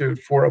attitude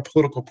for a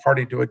political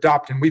party to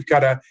adopt. And we've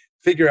got to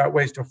figure out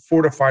ways to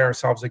fortify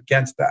ourselves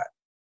against that.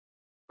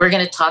 We're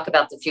going to talk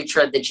about the future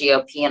of the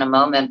GOP in a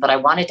moment, but I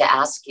wanted to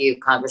ask you,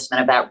 Congressman,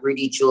 about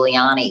Rudy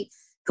Giuliani,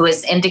 who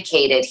has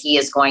indicated he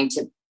is going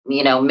to,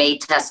 may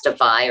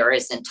testify or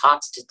is in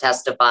talks to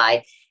testify,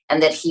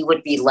 and that he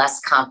would be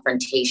less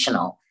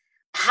confrontational.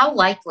 How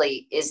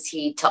likely is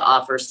he to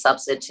offer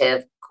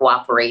substantive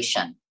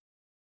cooperation?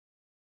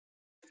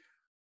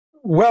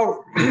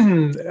 Well,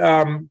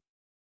 I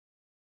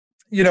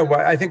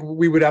think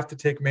we would have to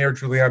take Mayor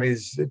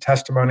Giuliani's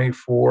testimony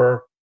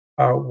for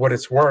what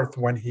it's worth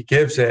when he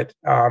gives it.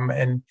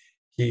 And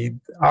he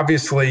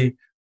obviously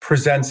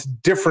presents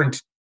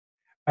different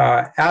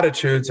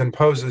attitudes and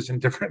poses in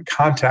different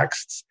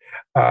contexts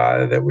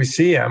that we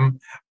see him.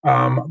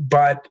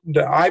 But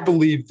I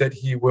believe that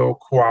he will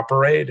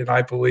cooperate, and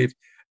I believe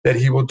that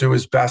he will do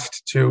his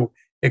best to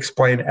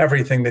explain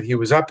everything that he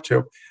was up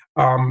to.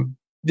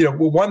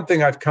 One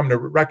thing I've come to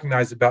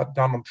recognize about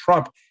Donald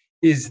Trump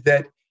is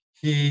that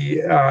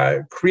he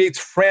creates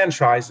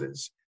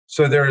franchises.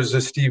 So there's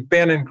a Steve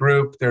Bannon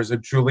group, there's a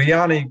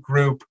Giuliani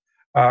group,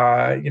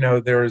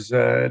 there's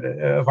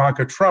a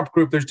Ivanka Trump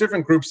group. There's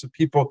different groups of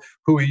people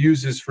who he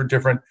uses for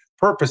different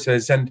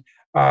purposes. And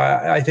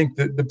I think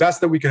that the best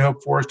that we can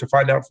hope for is to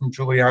find out from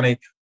Giuliani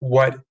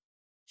what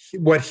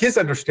his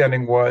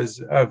understanding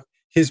was of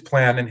his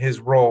plan and his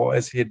role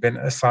as he had been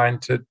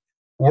assigned to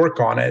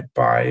work on it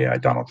by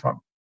Donald Trump.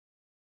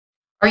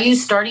 Are you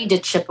starting to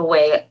chip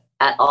away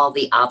at all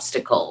the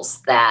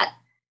obstacles that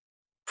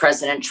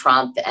President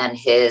Trump and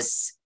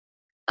his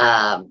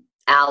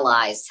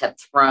allies have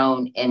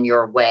thrown in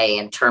your way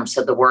in terms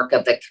of the work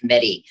of the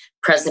committee?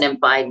 President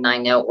Biden, I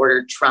know,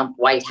 ordered Trump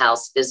White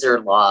House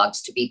visitor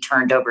logs to be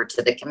turned over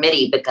to the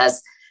committee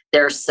because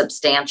there's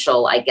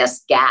substantial,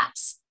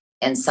 gaps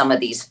in some of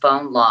these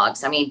phone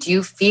logs. I mean, do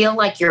you feel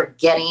like you're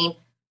getting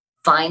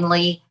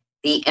finally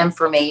the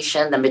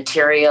information, the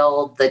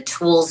material, the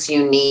tools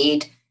you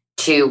need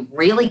to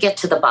really get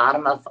to the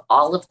bottom of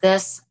all of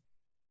this?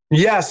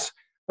 Yes.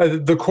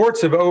 The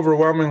courts have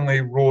overwhelmingly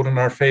ruled in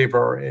our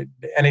favor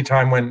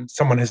anytime when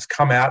someone has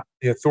come at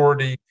the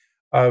authority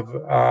of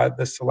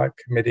the Select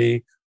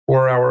Committee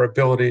or our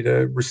ability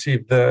to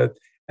receive the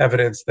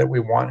evidence that we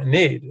want and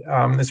need.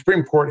 The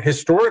Supreme Court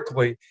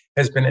historically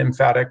has been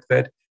emphatic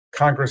that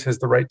Congress has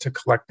the right to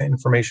collect the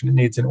information it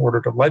needs in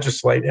order to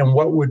legislate. And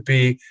what would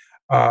be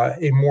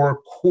a more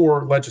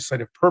core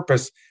legislative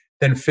purpose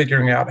than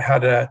figuring out how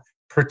to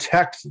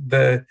protect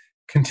the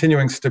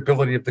continuing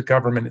stability of the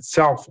government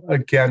itself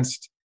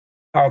against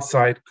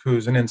outside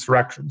coups and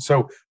insurrection.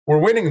 So we're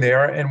winning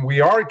there, and we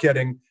are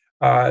getting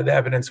the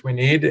evidence we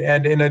need.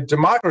 And in a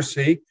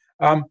democracy,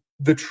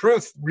 the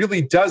truth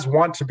really does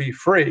want to be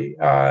free.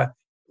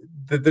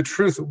 The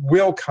truth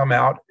will come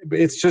out.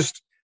 It's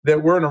just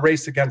that we're in a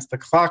race against the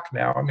clock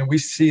now. I mean, we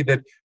see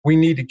that we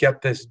need to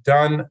get this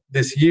done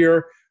this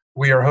year.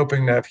 We are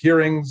hoping to have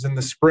hearings in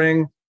the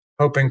spring,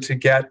 hoping to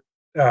get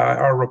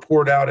our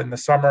report out in the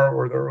summer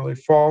or the early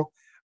fall.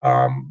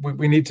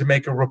 We need to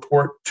make a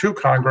report to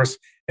Congress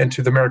and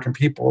to the American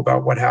people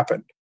about what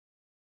happened.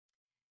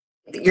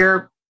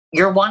 You're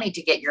wanting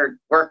to get your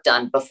work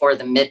done before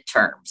the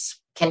midterms.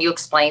 Can you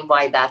explain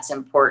why that's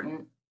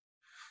important?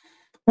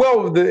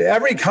 Well,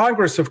 every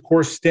Congress, of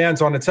course,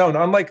 stands on its own.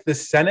 Unlike the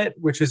Senate,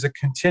 which is a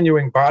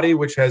continuing body,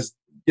 which has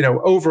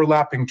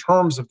overlapping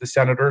terms of the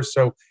senators.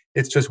 So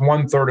it's just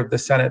 1/3 of the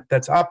Senate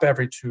that's up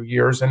every 2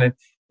 years, and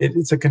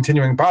it's a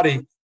continuing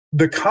body.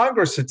 The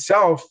Congress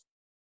itself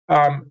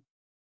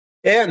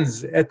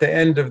ends at the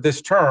end of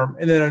this term,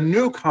 and then a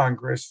new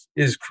Congress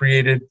is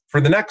created for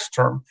the next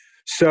term.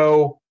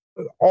 So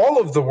all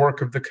of the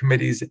work of the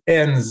committees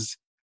ends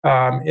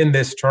in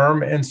this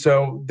term. And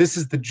so this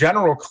is the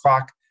general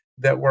clock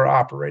that we're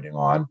operating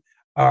on.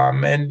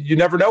 And you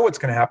never know what's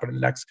going to happen in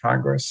the next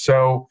Congress.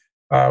 So,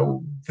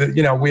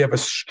 we have a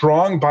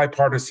strong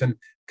bipartisan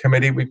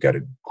committee. We've got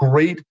a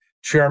great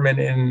chairman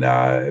in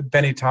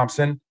Benny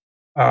Thompson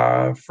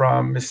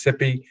from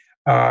Mississippi.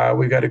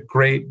 We've got a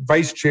great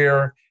vice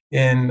chair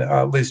in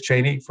Liz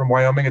Cheney from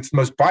Wyoming. It's the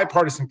most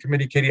bipartisan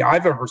committee, Katie,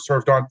 I've ever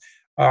served on.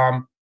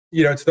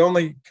 It's the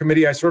only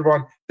committee I serve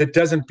on that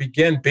doesn't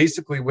begin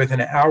basically with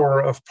an hour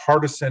of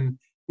partisan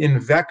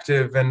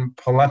invective and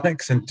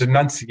polemics and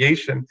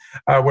denunciation,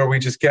 where we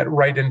just get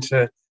right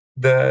into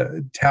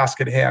the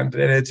task at hand.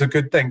 And it's a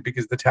good thing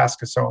because the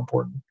task is so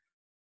important.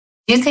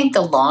 Do you think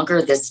the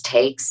longer this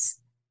takes,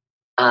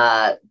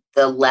 the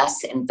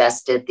less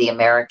invested the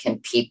American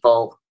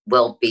people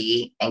will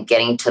be in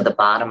getting to the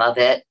bottom of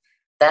it?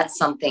 That's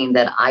something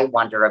that I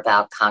wonder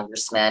about,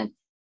 Congressman.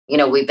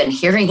 We've been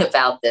hearing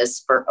about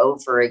this for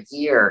over a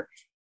year,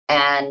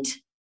 and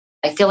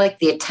I feel like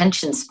the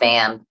attention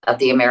span of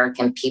the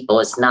American people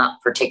is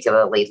not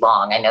particularly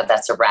long. I know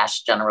that's a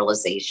rash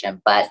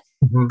generalization, but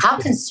how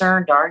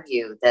concerned are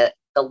you that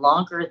the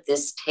longer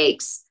this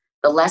takes,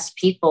 the less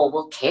people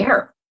will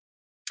care?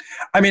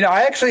 I mean,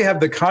 I actually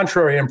have the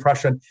contrary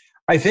impression.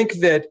 I think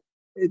that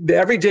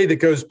every day that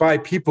goes by,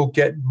 people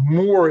get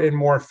more and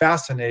more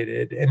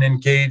fascinated and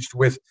engaged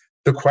with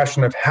the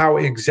question of how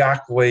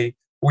exactly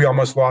we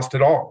almost lost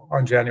it all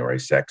on January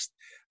 6th.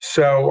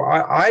 So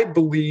I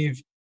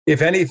believe,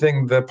 if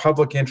anything, the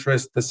public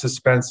interest, the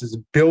suspense is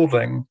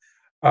building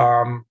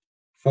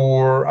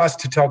for us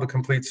to tell the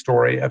complete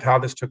story of how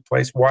this took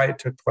place, why it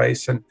took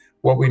place, and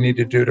what we need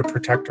to do to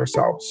protect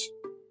ourselves.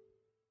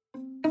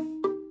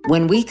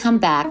 When we come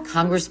back,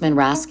 Congressman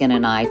Raskin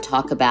and I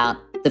talk about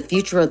the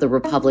future of the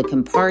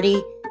Republican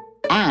Party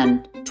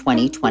and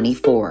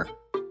 2024.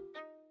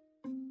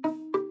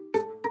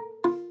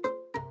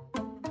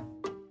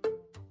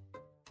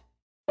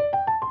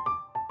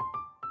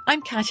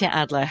 I'm Katya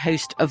Adler,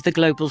 host of The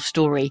Global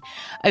Story.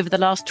 Over the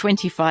last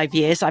 25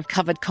 years, I've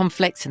covered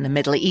conflicts in the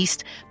Middle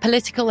East,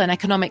 political and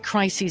economic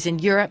crises in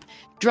Europe,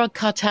 drug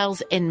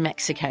cartels in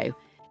Mexico.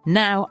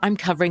 Now I'm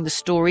covering the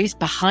stories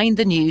behind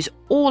the news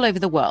all over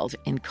the world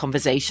in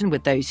conversation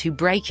with those who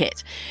break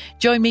it.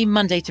 Join me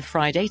Monday to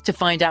Friday to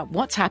find out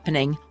what's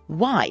happening,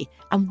 why,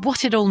 and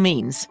what it all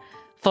means.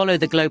 Follow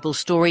The Global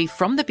Story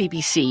from the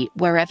BBC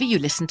wherever you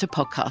listen to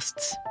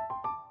podcasts.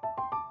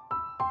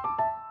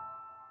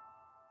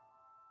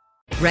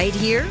 Right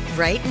here,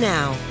 right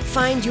now.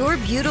 Find your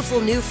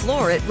beautiful new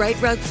floor at Right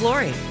Rug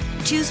Flooring.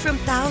 Choose from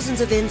thousands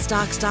of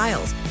in-stock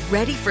styles,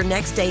 ready for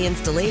next day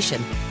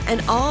installation,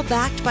 and all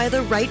backed by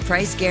the right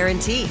price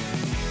guarantee.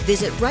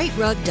 Visit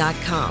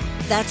rightrug.com.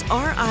 That's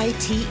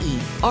RITERUG.com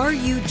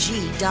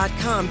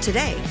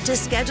today to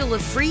schedule a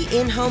free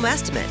in-home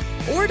estimate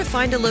or to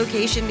find a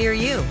location near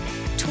you.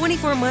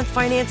 24-month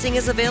financing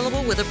is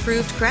available with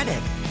approved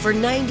credit. For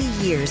 90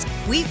 years,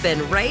 we've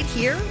been right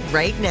here,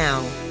 right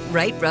now.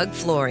 Right Rug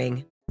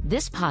Flooring.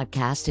 This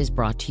podcast is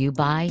brought to you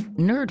by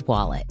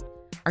NerdWallet.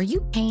 Are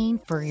you paying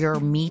for your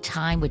me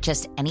time with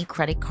just any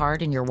credit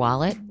card in your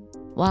wallet?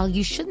 While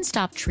you shouldn't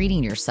stop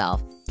treating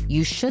yourself,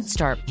 you should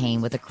start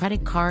paying with a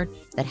credit card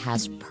that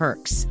has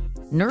perks.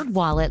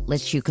 NerdWallet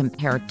lets you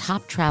compare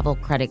top travel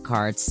credit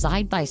cards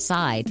side by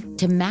side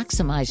to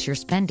maximize your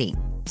spending.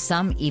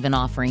 Some even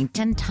offering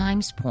 10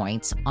 times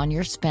points on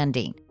your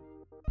spending.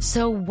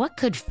 So what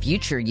could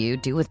future you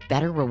do with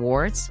better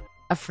rewards?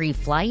 A free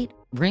flight?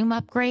 Room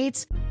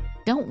upgrades?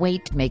 Don't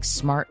wait to make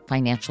smart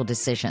financial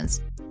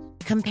decisions.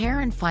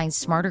 Compare and find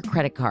smarter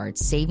credit cards,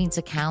 savings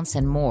accounts,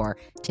 and more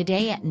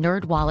today at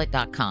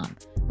nerdwallet.com.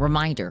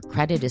 Reminder,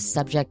 credit is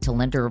subject to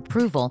lender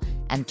approval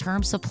and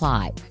terms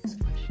apply.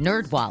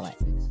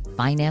 NerdWallet.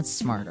 Finance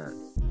smarter.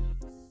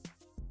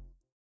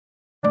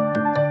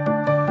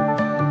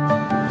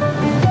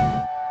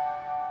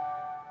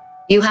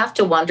 You have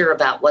to wonder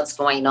about what's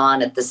going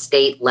on at the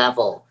state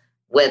level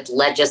with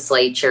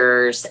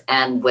legislatures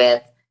and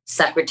with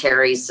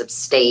secretaries of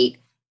state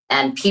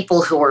and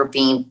people who are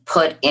being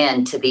put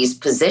into these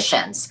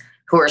positions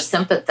who are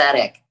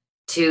sympathetic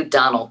to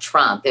Donald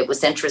Trump. It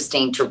was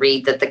interesting to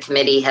read that the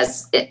committee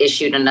has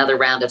issued another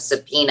round of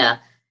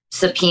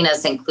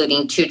subpoenas,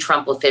 including 2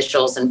 Trump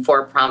officials and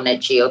 4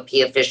 prominent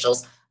GOP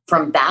officials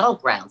from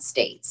battleground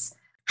states.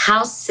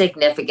 How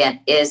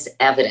significant is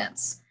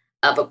evidence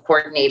of a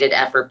coordinated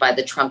effort by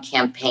the Trump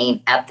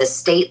campaign at the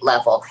state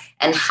level?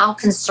 And how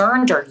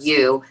concerned are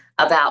you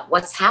about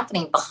what's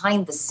happening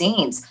behind the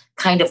scenes,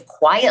 kind of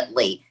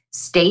quietly,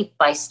 state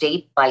by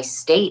state by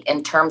state,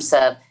 in terms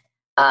of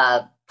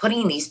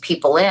putting these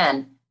people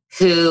in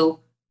who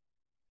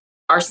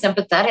are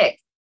sympathetic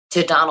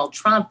to Donald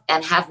Trump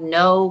and have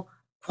no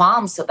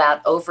qualms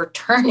about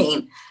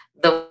overturning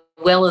the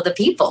will of the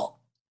people?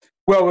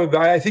 Well,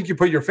 I think you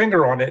put your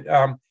finger on it.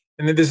 And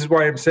this is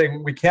why I'm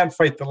saying we can't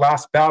fight the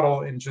last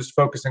battle in just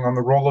focusing on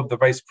the role of the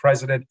vice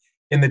president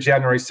in the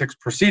January 6th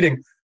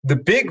proceeding. The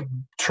big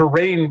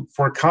terrain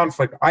for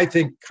conflict, I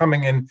think,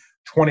 coming in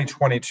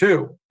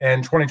 2022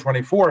 and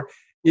 2024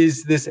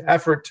 is this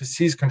effort to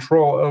seize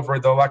control over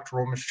the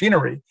electoral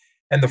machinery.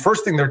 And the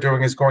first thing they're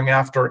doing is going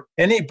after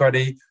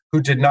anybody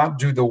who did not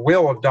do the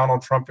will of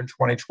Donald Trump in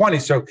 2020.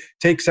 So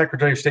take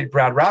Secretary of State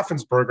Brad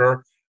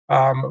Raffensperger,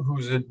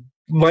 who's a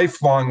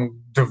lifelong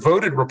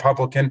devoted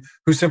Republican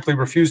who simply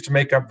refused to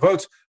make up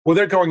votes. Well,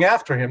 they're going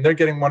after him. They're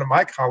getting one of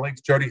my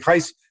colleagues, Jody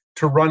Hice,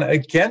 to run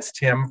against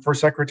him for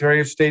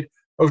Secretary of State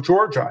of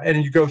Georgia,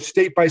 and you go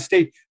state by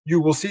state, you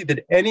will see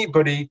that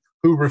anybody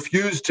who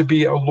refused to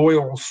be a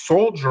loyal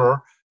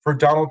soldier for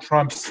Donald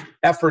Trump's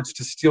efforts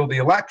to steal the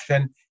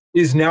election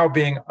is now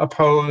being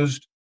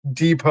opposed,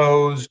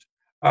 deposed,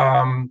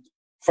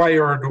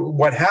 fired,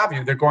 what have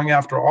you. They're going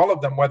after all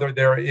of them, whether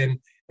they're in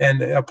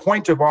an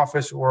appointive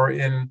office or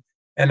in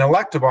an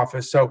elective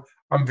office. So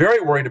I'm very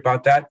worried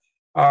about that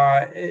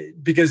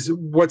because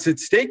what's at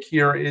stake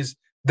here is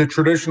the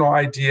traditional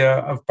idea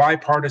of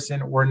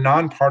bipartisan or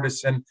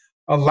nonpartisan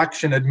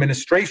election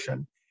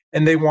administration.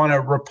 And they want to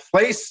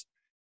replace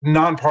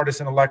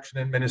nonpartisan election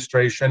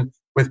administration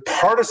with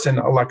partisan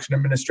election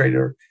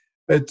administrators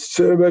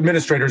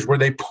where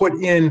they put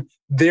in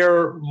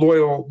their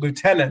loyal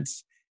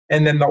lieutenants.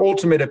 And then the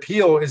ultimate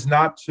appeal is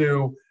not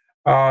to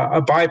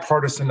a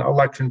bipartisan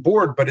election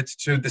board, but it's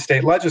to the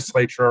state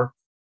legislature,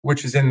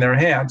 which is in their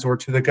hands, or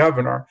to the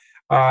governor.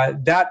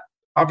 That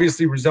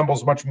obviously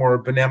resembles much more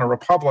a banana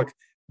republic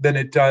than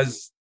it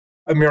does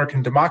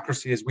American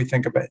democracy as we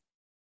think of it.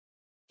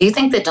 Do you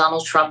think that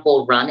Donald Trump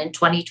will run in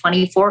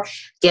 2024,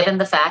 given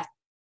the fact,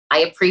 I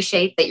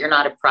appreciate that you're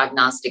not a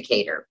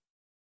prognosticator,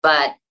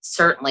 but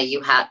certainly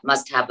you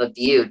must have a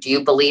view. Do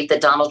you believe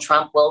that Donald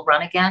Trump will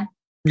run again?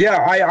 Yeah,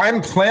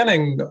 I'm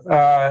planning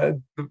all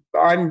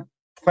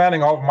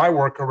of my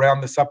work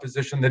around the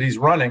supposition that he's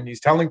running. He's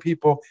telling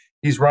people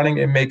he's running.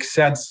 It makes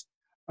sense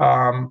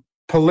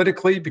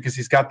politically because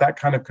he's got that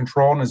kind of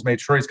control and has made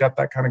sure he's got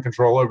that kind of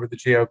control over the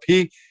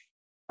GOP.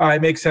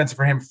 It makes sense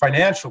for him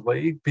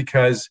financially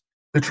because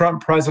the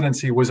Trump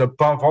presidency was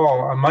above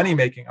all a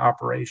money-making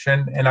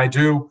operation. And I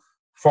do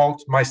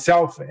fault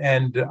myself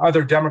and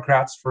other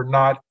Democrats for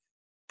not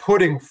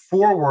putting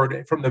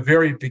forward from the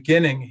very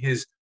beginning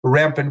his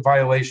rampant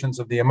violations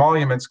of the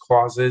emoluments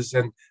clauses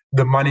and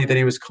the money that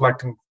he was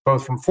collecting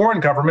both from foreign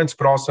governments,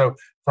 but also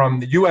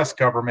from the U.S.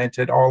 government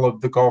at all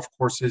of the golf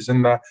courses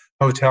and the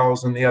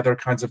hotels and the other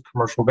kinds of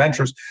commercial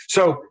ventures.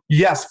 So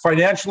yes,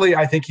 financially,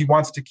 I think he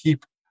wants to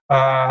keep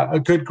a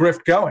good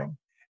grift going.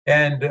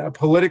 And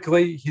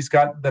politically, he's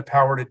got the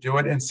power to do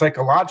it. And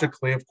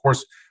psychologically, of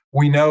course,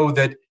 we know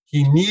that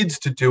he needs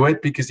to do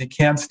it because he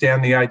can't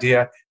stand the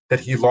idea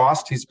that he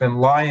lost. He's been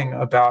lying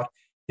about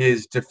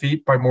his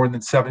defeat by more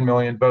than 7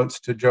 million votes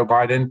to Joe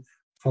Biden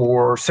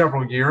for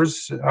several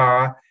years.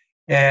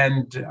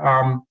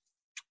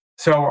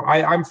 So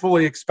I'm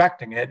fully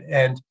expecting it.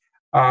 And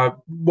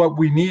what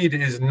we need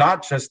is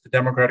not just the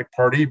Democratic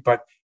Party,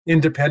 but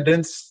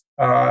independents,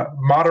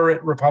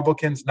 moderate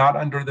Republicans, not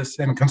under this,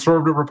 and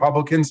conservative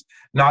Republicans,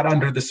 not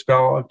under the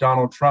spell of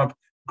Donald Trump,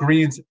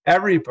 Greens,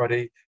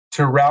 everybody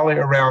to rally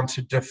around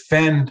to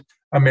defend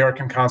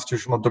American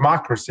constitutional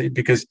democracy,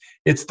 because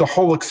it's the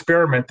whole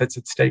experiment that's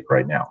at stake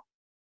right now.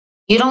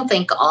 You don't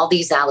think all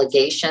these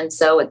allegations,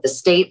 though, at the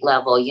state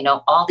level,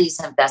 all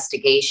these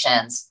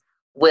investigations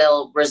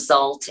will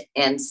result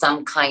in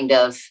some kind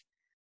of,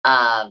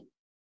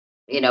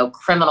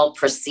 criminal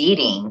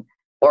proceeding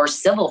or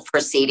civil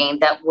proceeding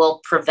that will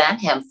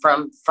prevent him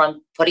from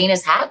putting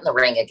his hat in the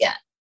ring again?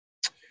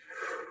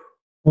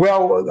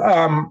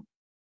 Well,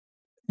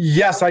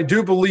 yes, I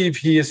do believe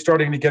he is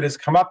starting to get his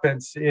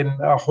comeuppance in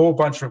a whole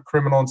bunch of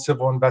criminal and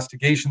civil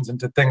investigations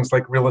into things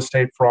like real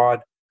estate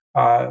fraud,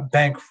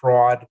 bank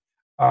fraud,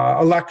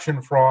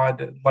 election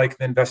fraud, like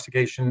the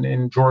investigation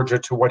in Georgia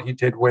to what he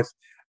did with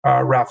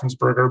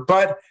Raffensperger.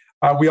 But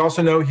we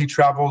also know he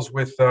travels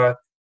with a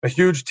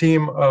huge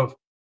team of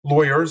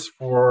lawyers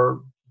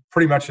for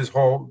pretty much his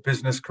whole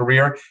business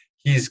career.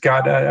 He's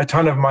got a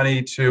ton of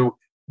money to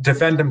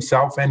defend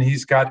himself, and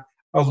he's got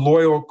a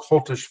loyal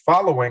cultish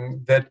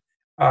following that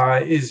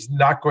is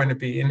not going to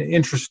be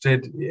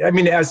interested. I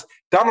mean, as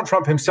Donald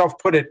Trump himself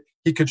put it,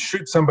 he could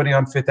shoot somebody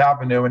on Fifth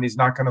Avenue and he's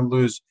not going to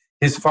lose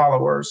his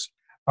followers.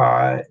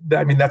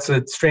 That's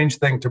a strange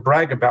thing to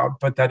brag about,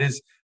 but that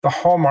is the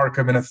hallmark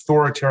of an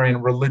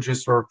authoritarian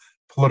religious or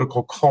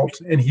political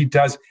cult. And he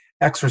does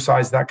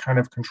exercise that kind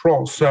of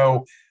control.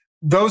 So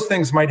those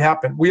things might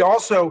happen. We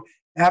also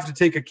have to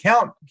take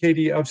account,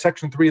 Katie, of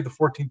Section 3 of the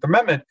 14th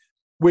Amendment,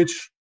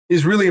 which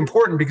is really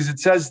important because it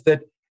says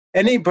that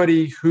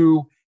anybody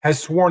who has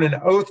sworn an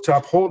oath to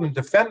uphold and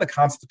defend the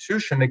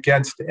Constitution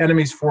against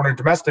enemies, foreign or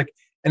domestic,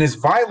 and has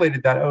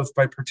violated that oath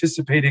by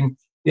participating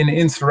in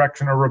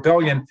insurrection or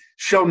rebellion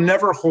shall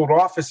never hold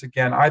office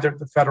again, either at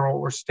the federal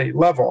or state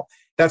level.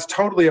 That's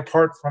totally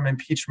apart from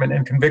impeachment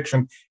and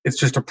conviction. It's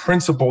just a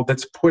principle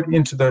that's put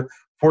into the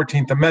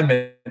 14th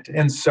Amendment.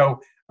 And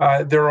so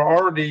there are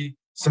already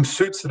some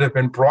suits that have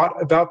been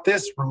brought about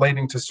this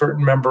relating to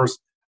certain members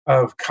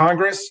of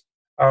Congress,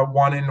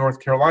 one in North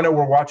Carolina.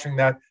 We're watching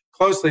that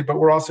closely, but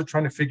we're also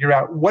trying to figure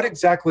out what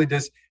exactly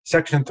does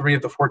Section 3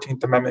 of the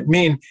 14th Amendment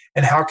mean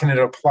and how can it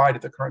apply to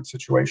the current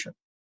situation?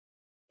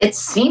 It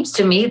seems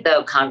to me,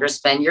 though,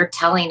 Congressman, you're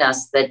telling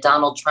us that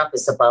Donald Trump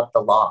is above the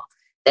law,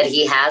 that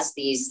he has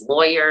these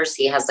lawyers,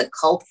 he has a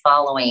cult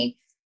following,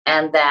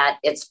 and that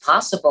it's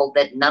possible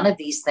that none of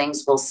these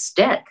things will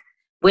stick,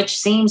 which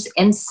seems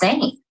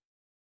insane.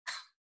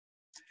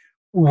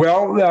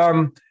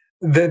 Well,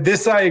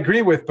 this I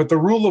agree with, but the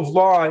rule of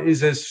law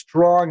is as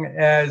strong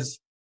as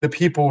the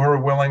people who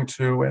are willing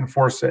to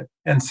enforce it.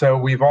 And so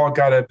we've all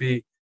got to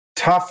be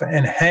tough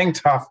and hang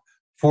tough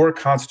for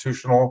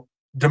constitutional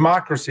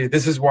democracy.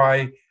 This is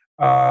why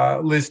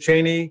Liz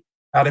Cheney,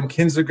 Adam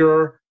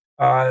Kinzinger,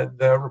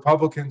 the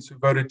Republicans who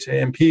voted to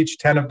impeach,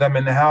 10 of them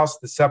in the House,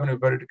 the 7 who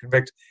voted to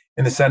convict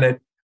in the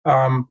Senate,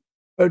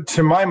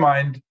 to my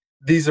mind,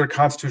 these are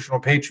constitutional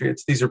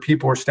patriots. These are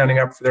people who are standing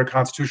up for their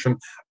Constitution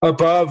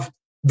above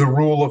the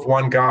rule of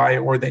one guy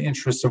or the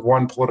interests of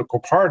one political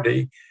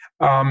party.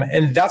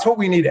 And that's what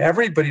we need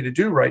everybody to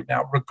do right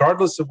now,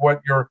 regardless of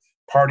what your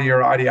party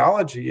or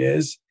ideology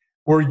is.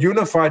 We're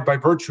unified by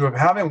virtue of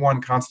having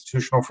one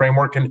constitutional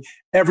framework, and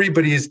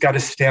everybody has got to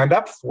stand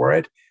up for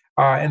it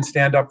and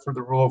stand up for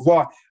the rule of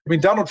law. I mean,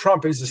 Donald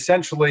Trump is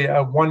essentially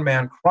a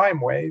one-man crime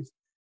wave.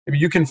 I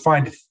mean, you can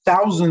find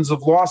thousands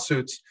of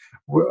lawsuits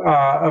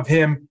of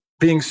him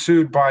being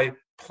sued by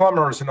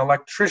plumbers and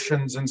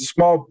electricians and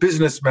small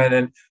businessmen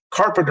and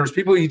carpenters,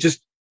 people he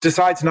just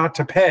decides not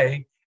to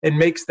pay and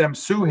makes them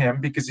sue him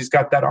because he's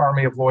got that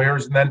army of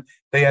lawyers, and then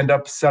they end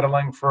up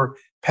settling for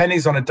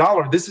pennies on a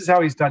dollar. This is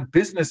how he's done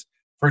business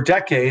for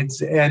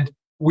decades, and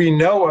we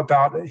know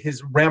about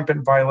his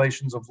rampant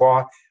violations of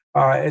law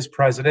as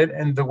president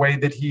and the way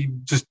that he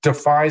just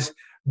defies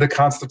the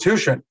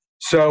Constitution.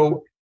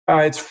 So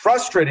it's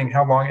frustrating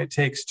how long it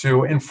takes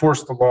to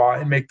enforce the law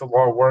and make the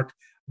law work.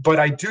 But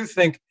I do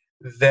think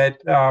that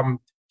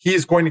he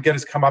is going to get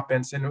his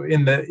comeuppance. And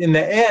in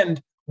the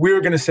end,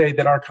 we're going to say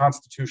that our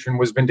Constitution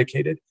was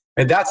vindicated.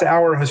 And that's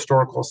our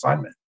historical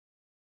assignment.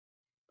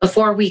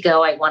 Before we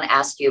go, I want to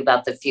ask you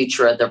about the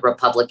future of the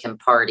Republican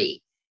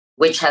Party,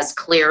 which has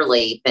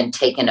clearly been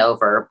taken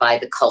over by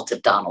the cult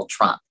of Donald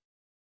Trump.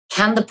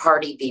 Can the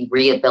party be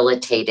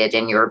rehabilitated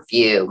in your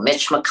view?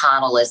 Mitch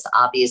McConnell is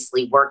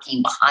obviously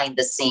working behind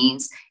the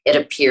scenes, it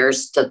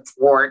appears, to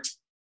thwart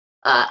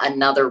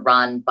another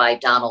run by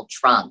Donald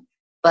Trump.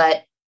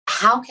 But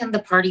how can the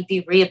party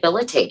be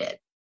rehabilitated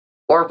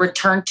or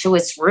return to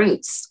its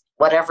roots,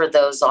 whatever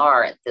those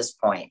are at this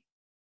point?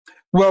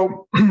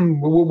 Well,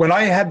 when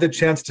I had the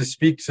chance to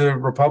speak to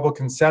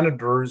Republican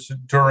senators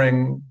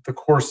during the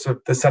course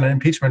of the Senate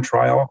impeachment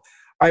trial,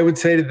 I would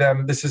say to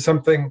them, this is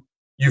something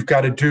you've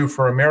got to do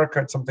for America.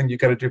 It's something you've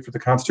got to do for the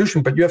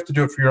Constitution, but you have to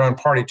do it for your own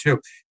party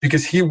too,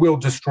 because he will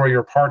destroy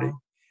your party.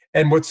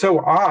 And what's so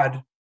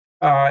odd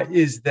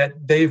is that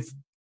they've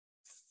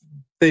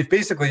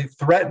basically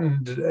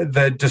threatened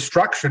the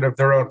destruction of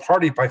their own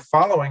party by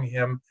following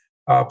him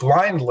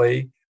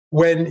blindly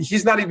when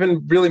he's not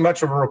even really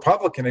much of a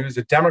Republican. He was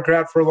a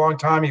Democrat for a long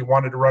time. He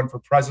wanted to run for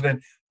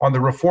president on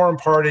the Reform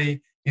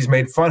Party. He's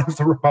made fun of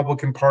the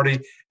Republican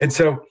Party. And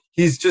so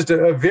he's just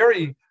a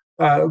very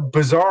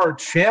bizarre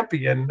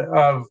champion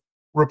of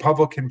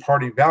Republican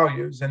Party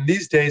values. And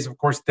these days, of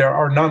course, there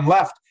are none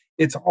left.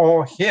 It's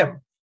all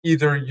him.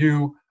 Either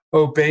you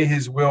obey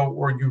his will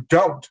or you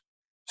don't.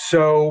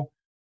 So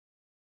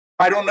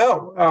I don't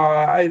know.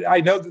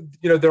 I know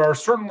that there are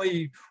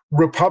certainly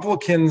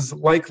Republicans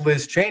like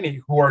Liz Cheney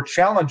who are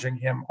challenging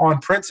him on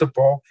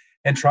principle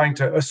and trying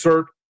to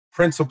assert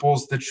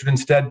principles that should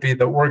instead be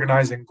the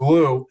organizing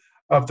glue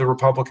of the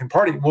Republican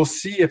Party. We'll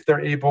see if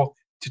they're able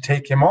to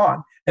take him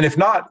on. And if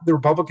not, the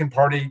Republican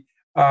Party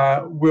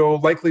will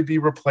likely be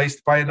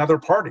replaced by another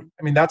party.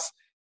 I mean,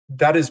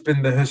 that has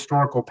been the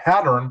historical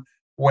pattern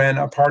when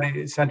a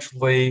party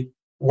essentially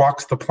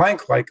walks the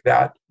plank like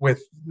that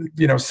with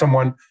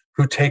someone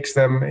who takes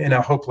them in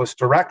a hopeless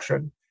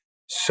direction.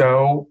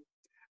 So,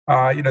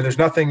 there's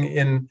nothing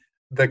in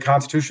the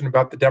Constitution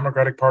about the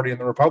Democratic Party and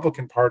the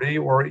Republican Party,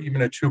 or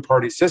even a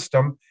two-party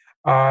system.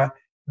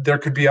 There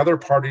could be other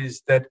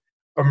parties that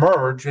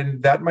emerge,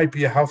 and that might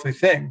be a healthy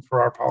thing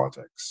for our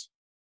politics.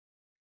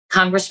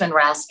 Congressman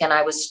Raskin,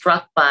 I was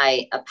struck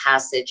by a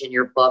passage in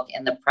your book,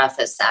 in the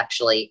preface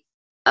actually,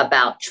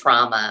 about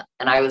trauma.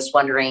 And I was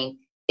wondering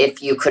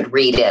if you could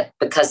read it,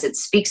 because it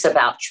speaks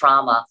about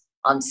trauma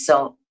on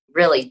so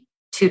really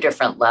two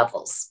different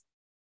levels.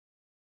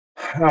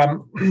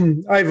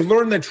 I've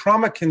learned that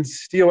trauma can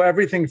steal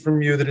everything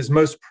from you that is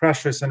most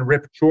precious and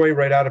rip joy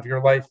right out of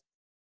your life.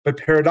 But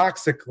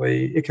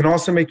paradoxically, it can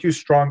also make you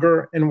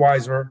stronger and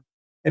wiser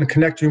and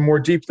connect you more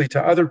deeply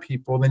to other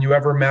people than you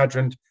ever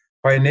imagined,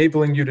 by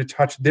enabling you to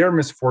touch their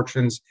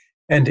misfortunes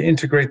and to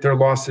integrate their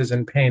losses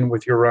and pain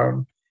with your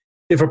own.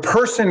 If a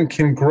person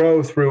can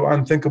grow through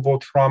unthinkable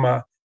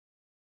trauma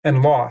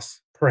and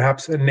loss,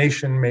 perhaps a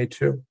nation may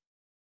too.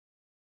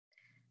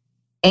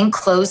 In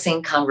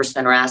closing,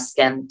 Congressman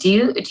Raskin, do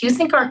you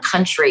think our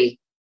country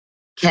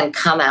can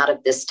come out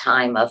of this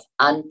time of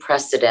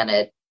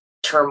unprecedented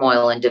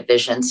turmoil and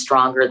division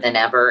stronger than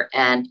ever?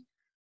 And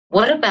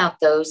what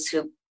about those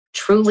who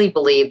truly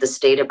believe the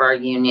state of our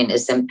union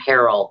is in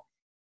peril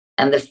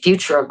and the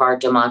future of our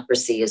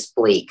democracy is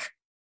bleak?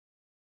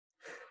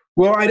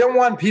 Well, I don't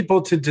want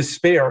people to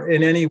despair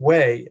in any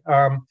way.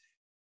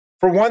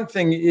 For one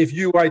thing, if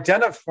you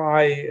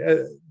identify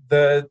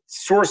the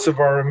source of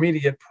our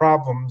immediate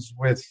problems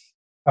with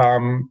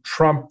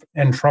Trump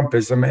and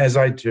Trumpism, as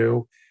I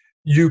do,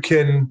 you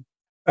can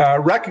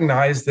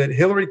recognize that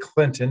Hillary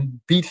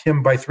Clinton beat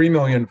him by 3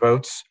 million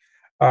votes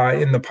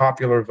in the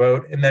popular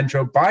vote. And then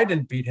Joe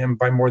Biden beat him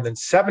by more than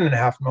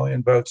 7.5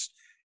 million votes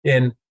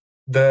in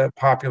the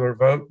popular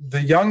vote.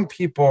 The young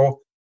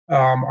people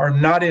are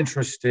not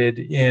interested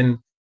in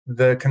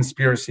the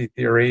conspiracy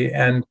theory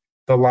and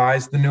the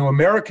lies. The new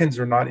Americans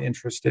are not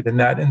interested in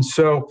that. And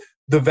so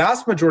the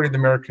vast majority of the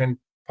American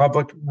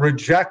public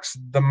rejects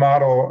the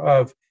model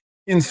of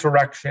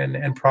insurrection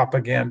and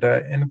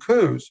propaganda and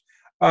coups.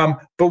 But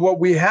what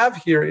we have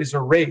here is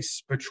a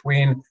race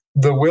between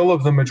the will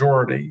of the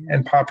majority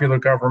and popular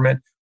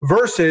government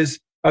versus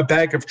a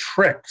bag of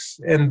tricks.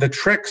 And the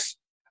tricks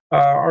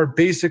are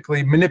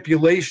basically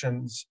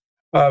manipulations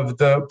of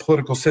the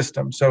political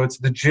system. So it's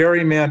the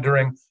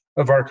gerrymandering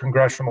of our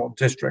congressional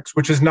districts,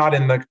 which is not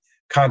in the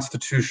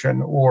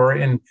Constitution or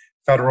in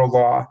federal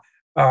law.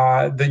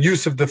 The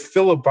use of the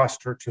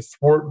filibuster to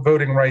thwart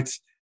voting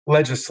rights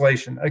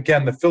legislation.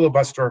 Again, the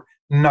filibuster,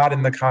 not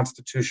in the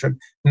Constitution,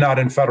 not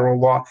in federal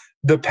law.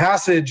 The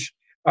passage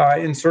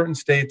in certain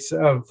states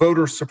of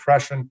voter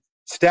suppression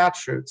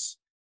statutes,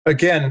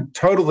 again,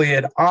 totally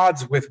at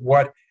odds with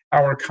what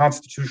our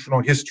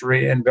constitutional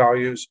history and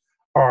values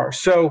are.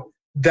 So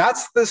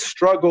that's the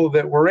struggle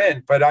that we're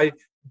in. But I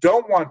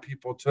don't want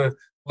people to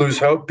lose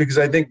hope, because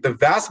I think the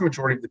vast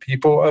majority of the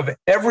people of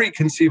every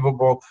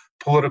conceivable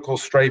political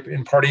stripe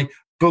and party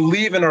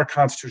believe in our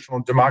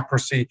constitutional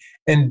democracy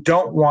and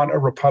don't want a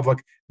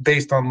republic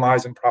based on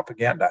lies and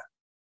propaganda.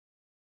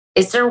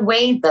 Is there a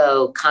way,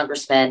 though,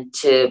 Congressman,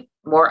 to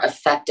more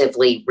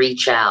effectively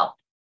reach out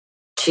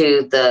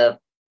to the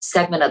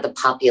segment of the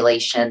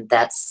population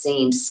that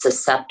seems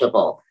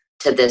susceptible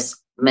to this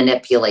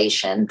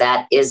manipulation,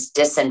 that is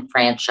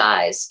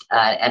disenfranchised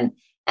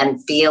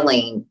and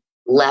feeling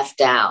left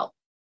out?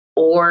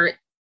 Or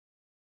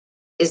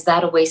is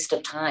that a waste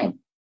of time?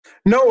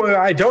 No,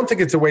 I don't think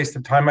it's a waste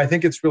of time. I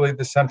think it's really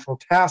the central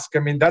task. I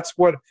mean, that's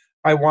what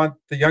I want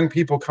the young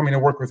people coming to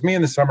work with me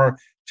in the summer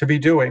to be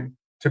doing,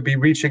 to be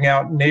reaching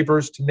out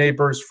neighbors to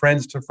neighbors,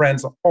 friends to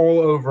friends all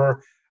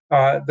over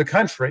the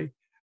country.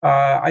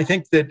 I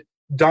think that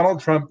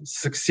Donald Trump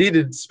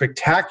succeeded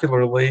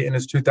spectacularly in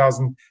his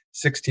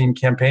 2016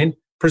 campaign,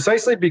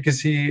 precisely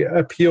because he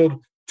appealed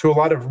to a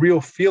lot of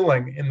real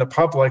feeling in the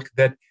public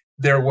that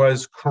there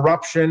was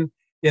corruption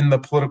in the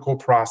political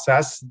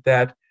process,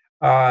 that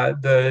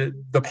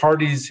the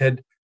parties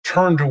had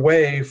turned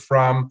away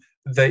from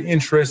the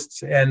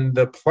interests and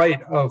the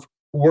plight of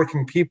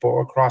working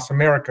people across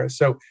America.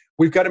 So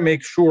we've got to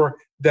make sure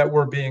that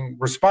we're being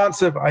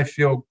responsive. I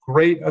feel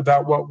great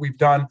about what we've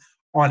done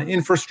on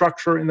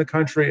infrastructure in the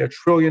country, $1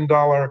 trillion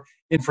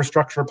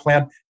infrastructure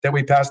plan that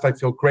we passed. I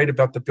feel great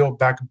about the Build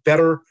Back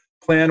Better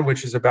plan,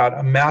 which is about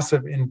a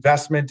massive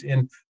investment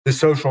in the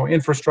social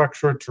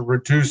infrastructure to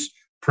reduce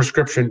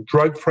prescription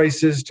drug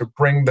prices, to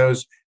bring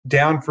those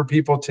down for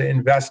people, to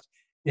invest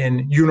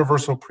in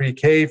universal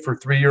pre-K for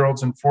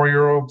 3-year-olds and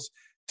 4-year-olds,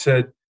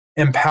 to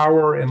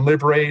empower and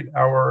liberate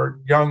our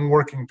young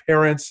working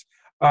parents.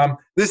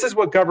 This is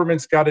what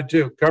government's got to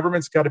do.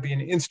 Government's got to be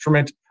an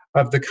instrument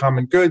of the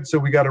common good. So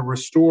we got to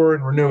restore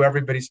and renew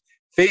everybody's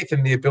faith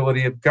in the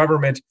ability of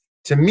government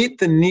to meet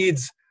the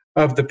needs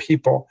of the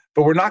people.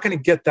 But we're not going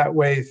to get that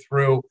way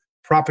through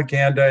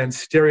propaganda and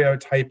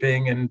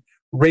stereotyping and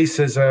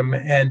racism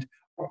and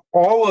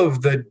all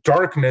of the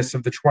darkness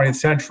of the 20th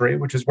century,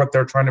 which is what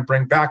they're trying to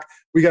bring back.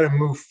 We got to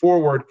move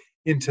forward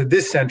into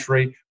this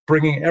century,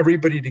 bringing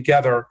everybody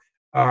together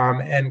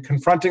and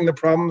confronting the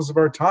problems of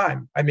our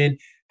time. I mean,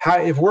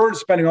 if we're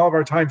spending all of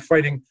our time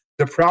fighting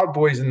the Proud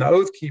Boys and the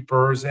Oath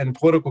Keepers and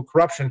political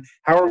corruption,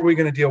 how are we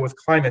going to deal with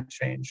climate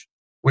change,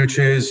 which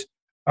is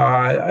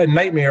a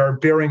nightmare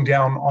bearing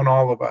down on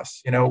all of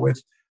us,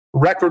 with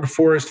record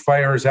forest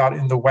fires out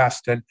in the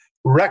West and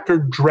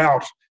record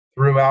drought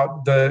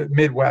throughout the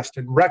Midwest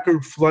and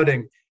record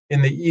flooding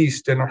in the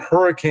East and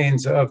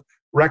hurricanes of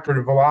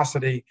record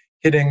velocity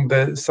hitting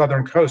the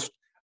southern coast.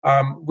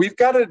 We've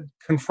got to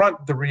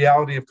confront the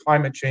reality of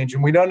climate change,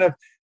 and we don't have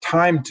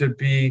time to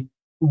be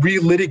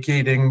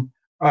relitigating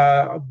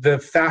the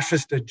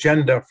fascist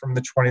agenda from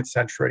the 20th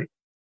century.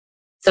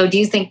 So do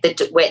you think that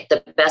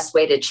the best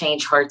way to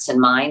change hearts and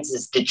minds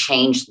is to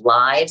change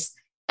lives,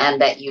 and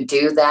that you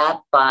do that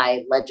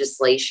by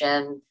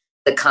legislation,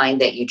 the kind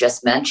that you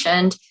just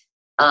mentioned?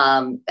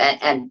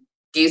 And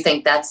do you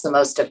think that's the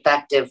most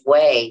effective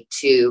way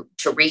to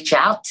reach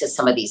out to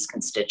some of these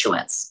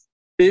constituents?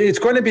 It's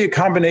going to be a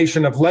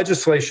combination of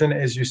legislation,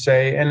 as you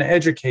say, and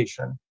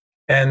education.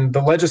 And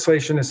the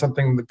legislation is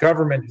something the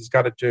government has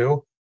got to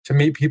do to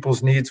meet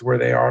people's needs where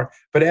they are.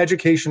 But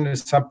education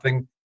is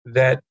something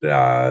that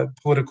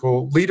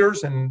political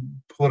leaders and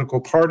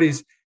political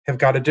parties have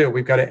got to do.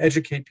 We've got to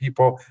educate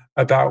people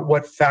about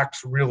what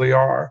facts really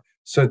are,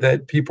 so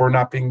that people are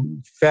not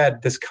being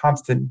fed this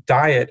constant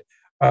diet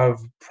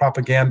of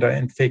propaganda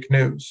and fake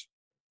news.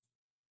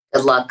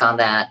 Good luck on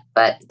that.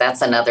 But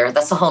that's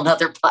a whole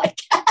nother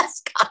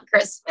podcast,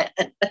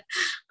 Congressman.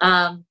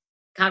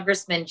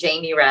 Congressman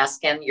Jamie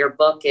Raskin, your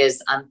book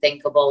is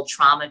Unthinkable: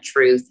 Trauma,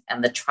 Truth,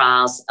 and the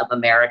Trials of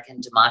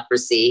American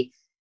Democracy.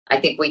 I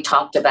think we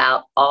talked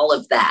about all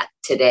of that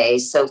today.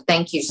 So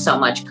thank you so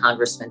much,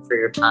 Congressman, for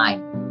your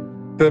time.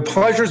 The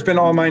pleasure's been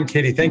all mine,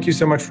 Katie. Thank you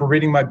so much for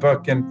reading my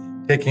book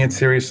and taking it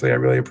seriously. I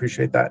really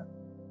appreciate that.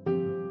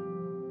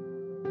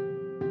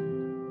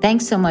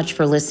 Thanks so much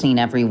for listening,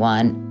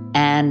 everyone.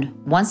 And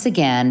once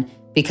again,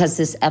 because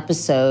this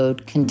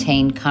episode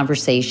contained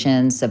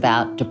conversations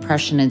about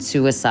depression and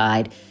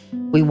suicide,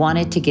 we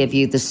wanted to give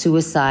you the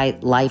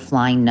Suicide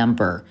Lifeline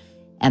number,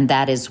 and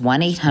that is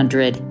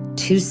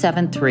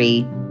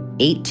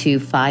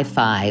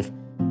 1-800-273-8255.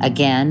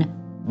 Again,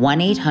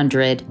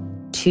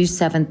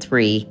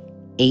 1-800-273-8255.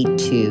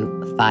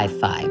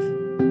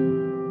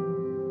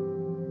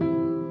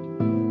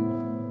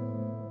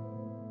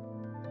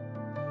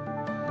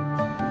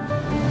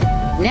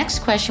 Next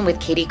Question with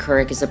Katie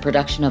Couric is a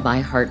production of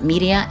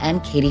iHeartMedia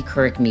and Katie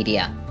Couric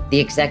Media. The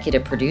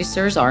executive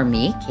producers are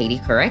me, Katie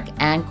Couric,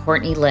 and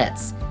Courtney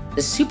Litz.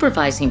 The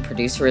supervising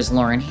producer is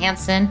Lauren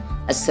Hansen.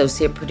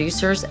 Associate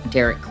producers,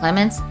 Derek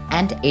Clements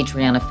and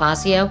Adriana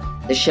Fazio.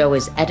 The show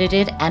is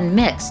edited and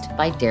mixed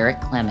by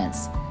Derek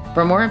Clements.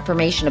 For more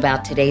information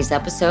about today's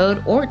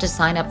episode or to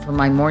sign up for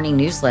my morning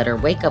newsletter,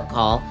 Wake Up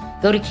Call,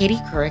 go to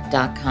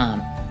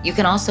katiecouric.com. You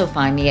can also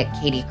find me at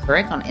Katie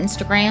Couric on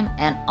Instagram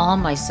and all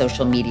my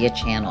social media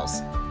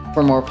channels.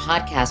 For more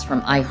podcasts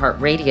from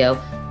iHeartRadio,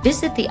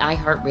 visit the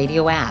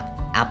iHeartRadio app,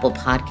 Apple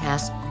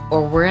Podcasts,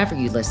 or wherever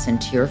you listen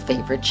to your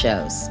favorite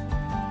shows.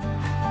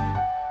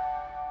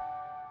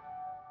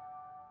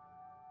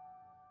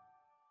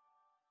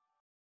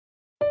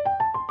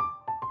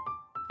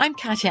 I'm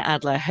Katya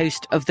Adler,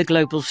 host of The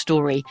Global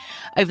Story.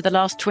 Over the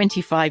last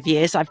 25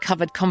 years, I've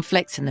covered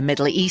conflicts in the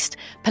Middle East,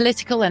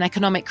 political and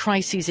economic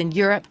crises in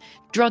Europe,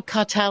 drug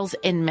cartels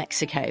in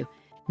Mexico.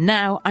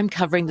 Now I'm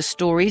covering the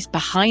stories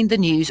behind the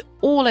news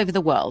all over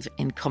the world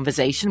in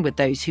conversation with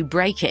those who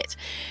break it.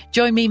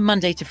 Join me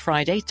Monday to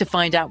Friday to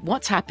find out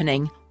what's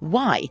happening,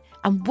 why,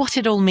 and what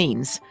it all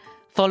means.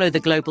 Follow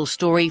The Global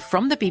Story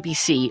from the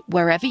BBC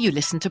wherever you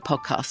listen to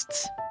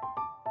podcasts.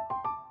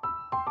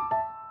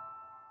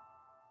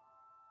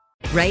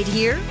 Right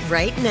here,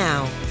 right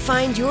now.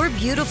 Find your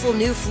beautiful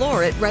new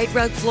floor at Right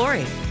Rug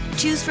Flooring.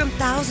 Choose from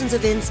thousands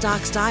of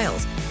in-stock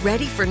styles,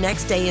 ready for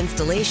next day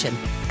installation,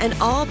 and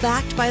all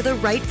backed by the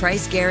right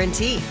price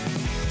guarantee.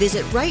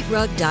 Visit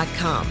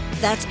rightrug.com.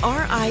 That's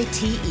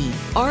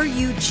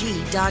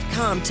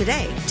RITERUG.com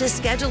today to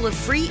schedule a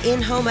free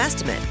in-home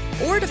estimate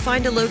or to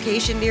find a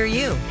location near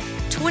you.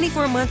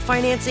 24-month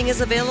financing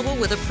is available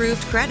with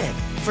approved credit.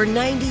 For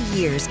 90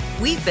 years,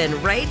 we've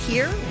been right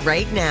here,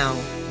 right now.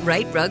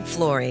 Right Rug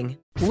Flooring.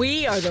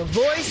 We are the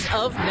voice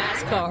of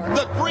NASCAR.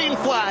 The green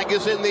flag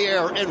is in the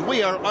air, and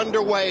we are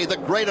underway. The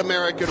Great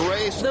American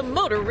Race. The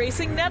Motor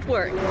Racing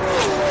Network.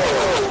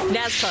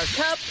 NASCAR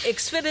Cup,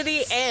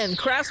 Xfinity, and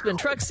Craftsman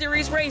Truck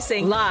Series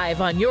Racing live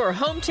on your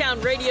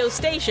hometown radio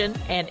station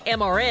and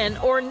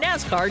MRN or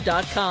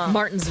NASCAR.com.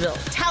 Martinsville,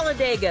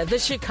 Talladega, the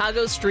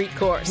Chicago Street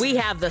Course. We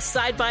have the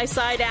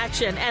side-by-side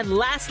action and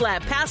last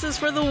lap passes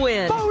for the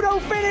win. Photo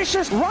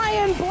finishes.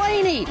 Ryan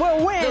Blaney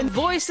will win. The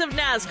voice of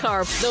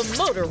NASCAR, the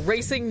Motor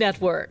Racing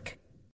Network.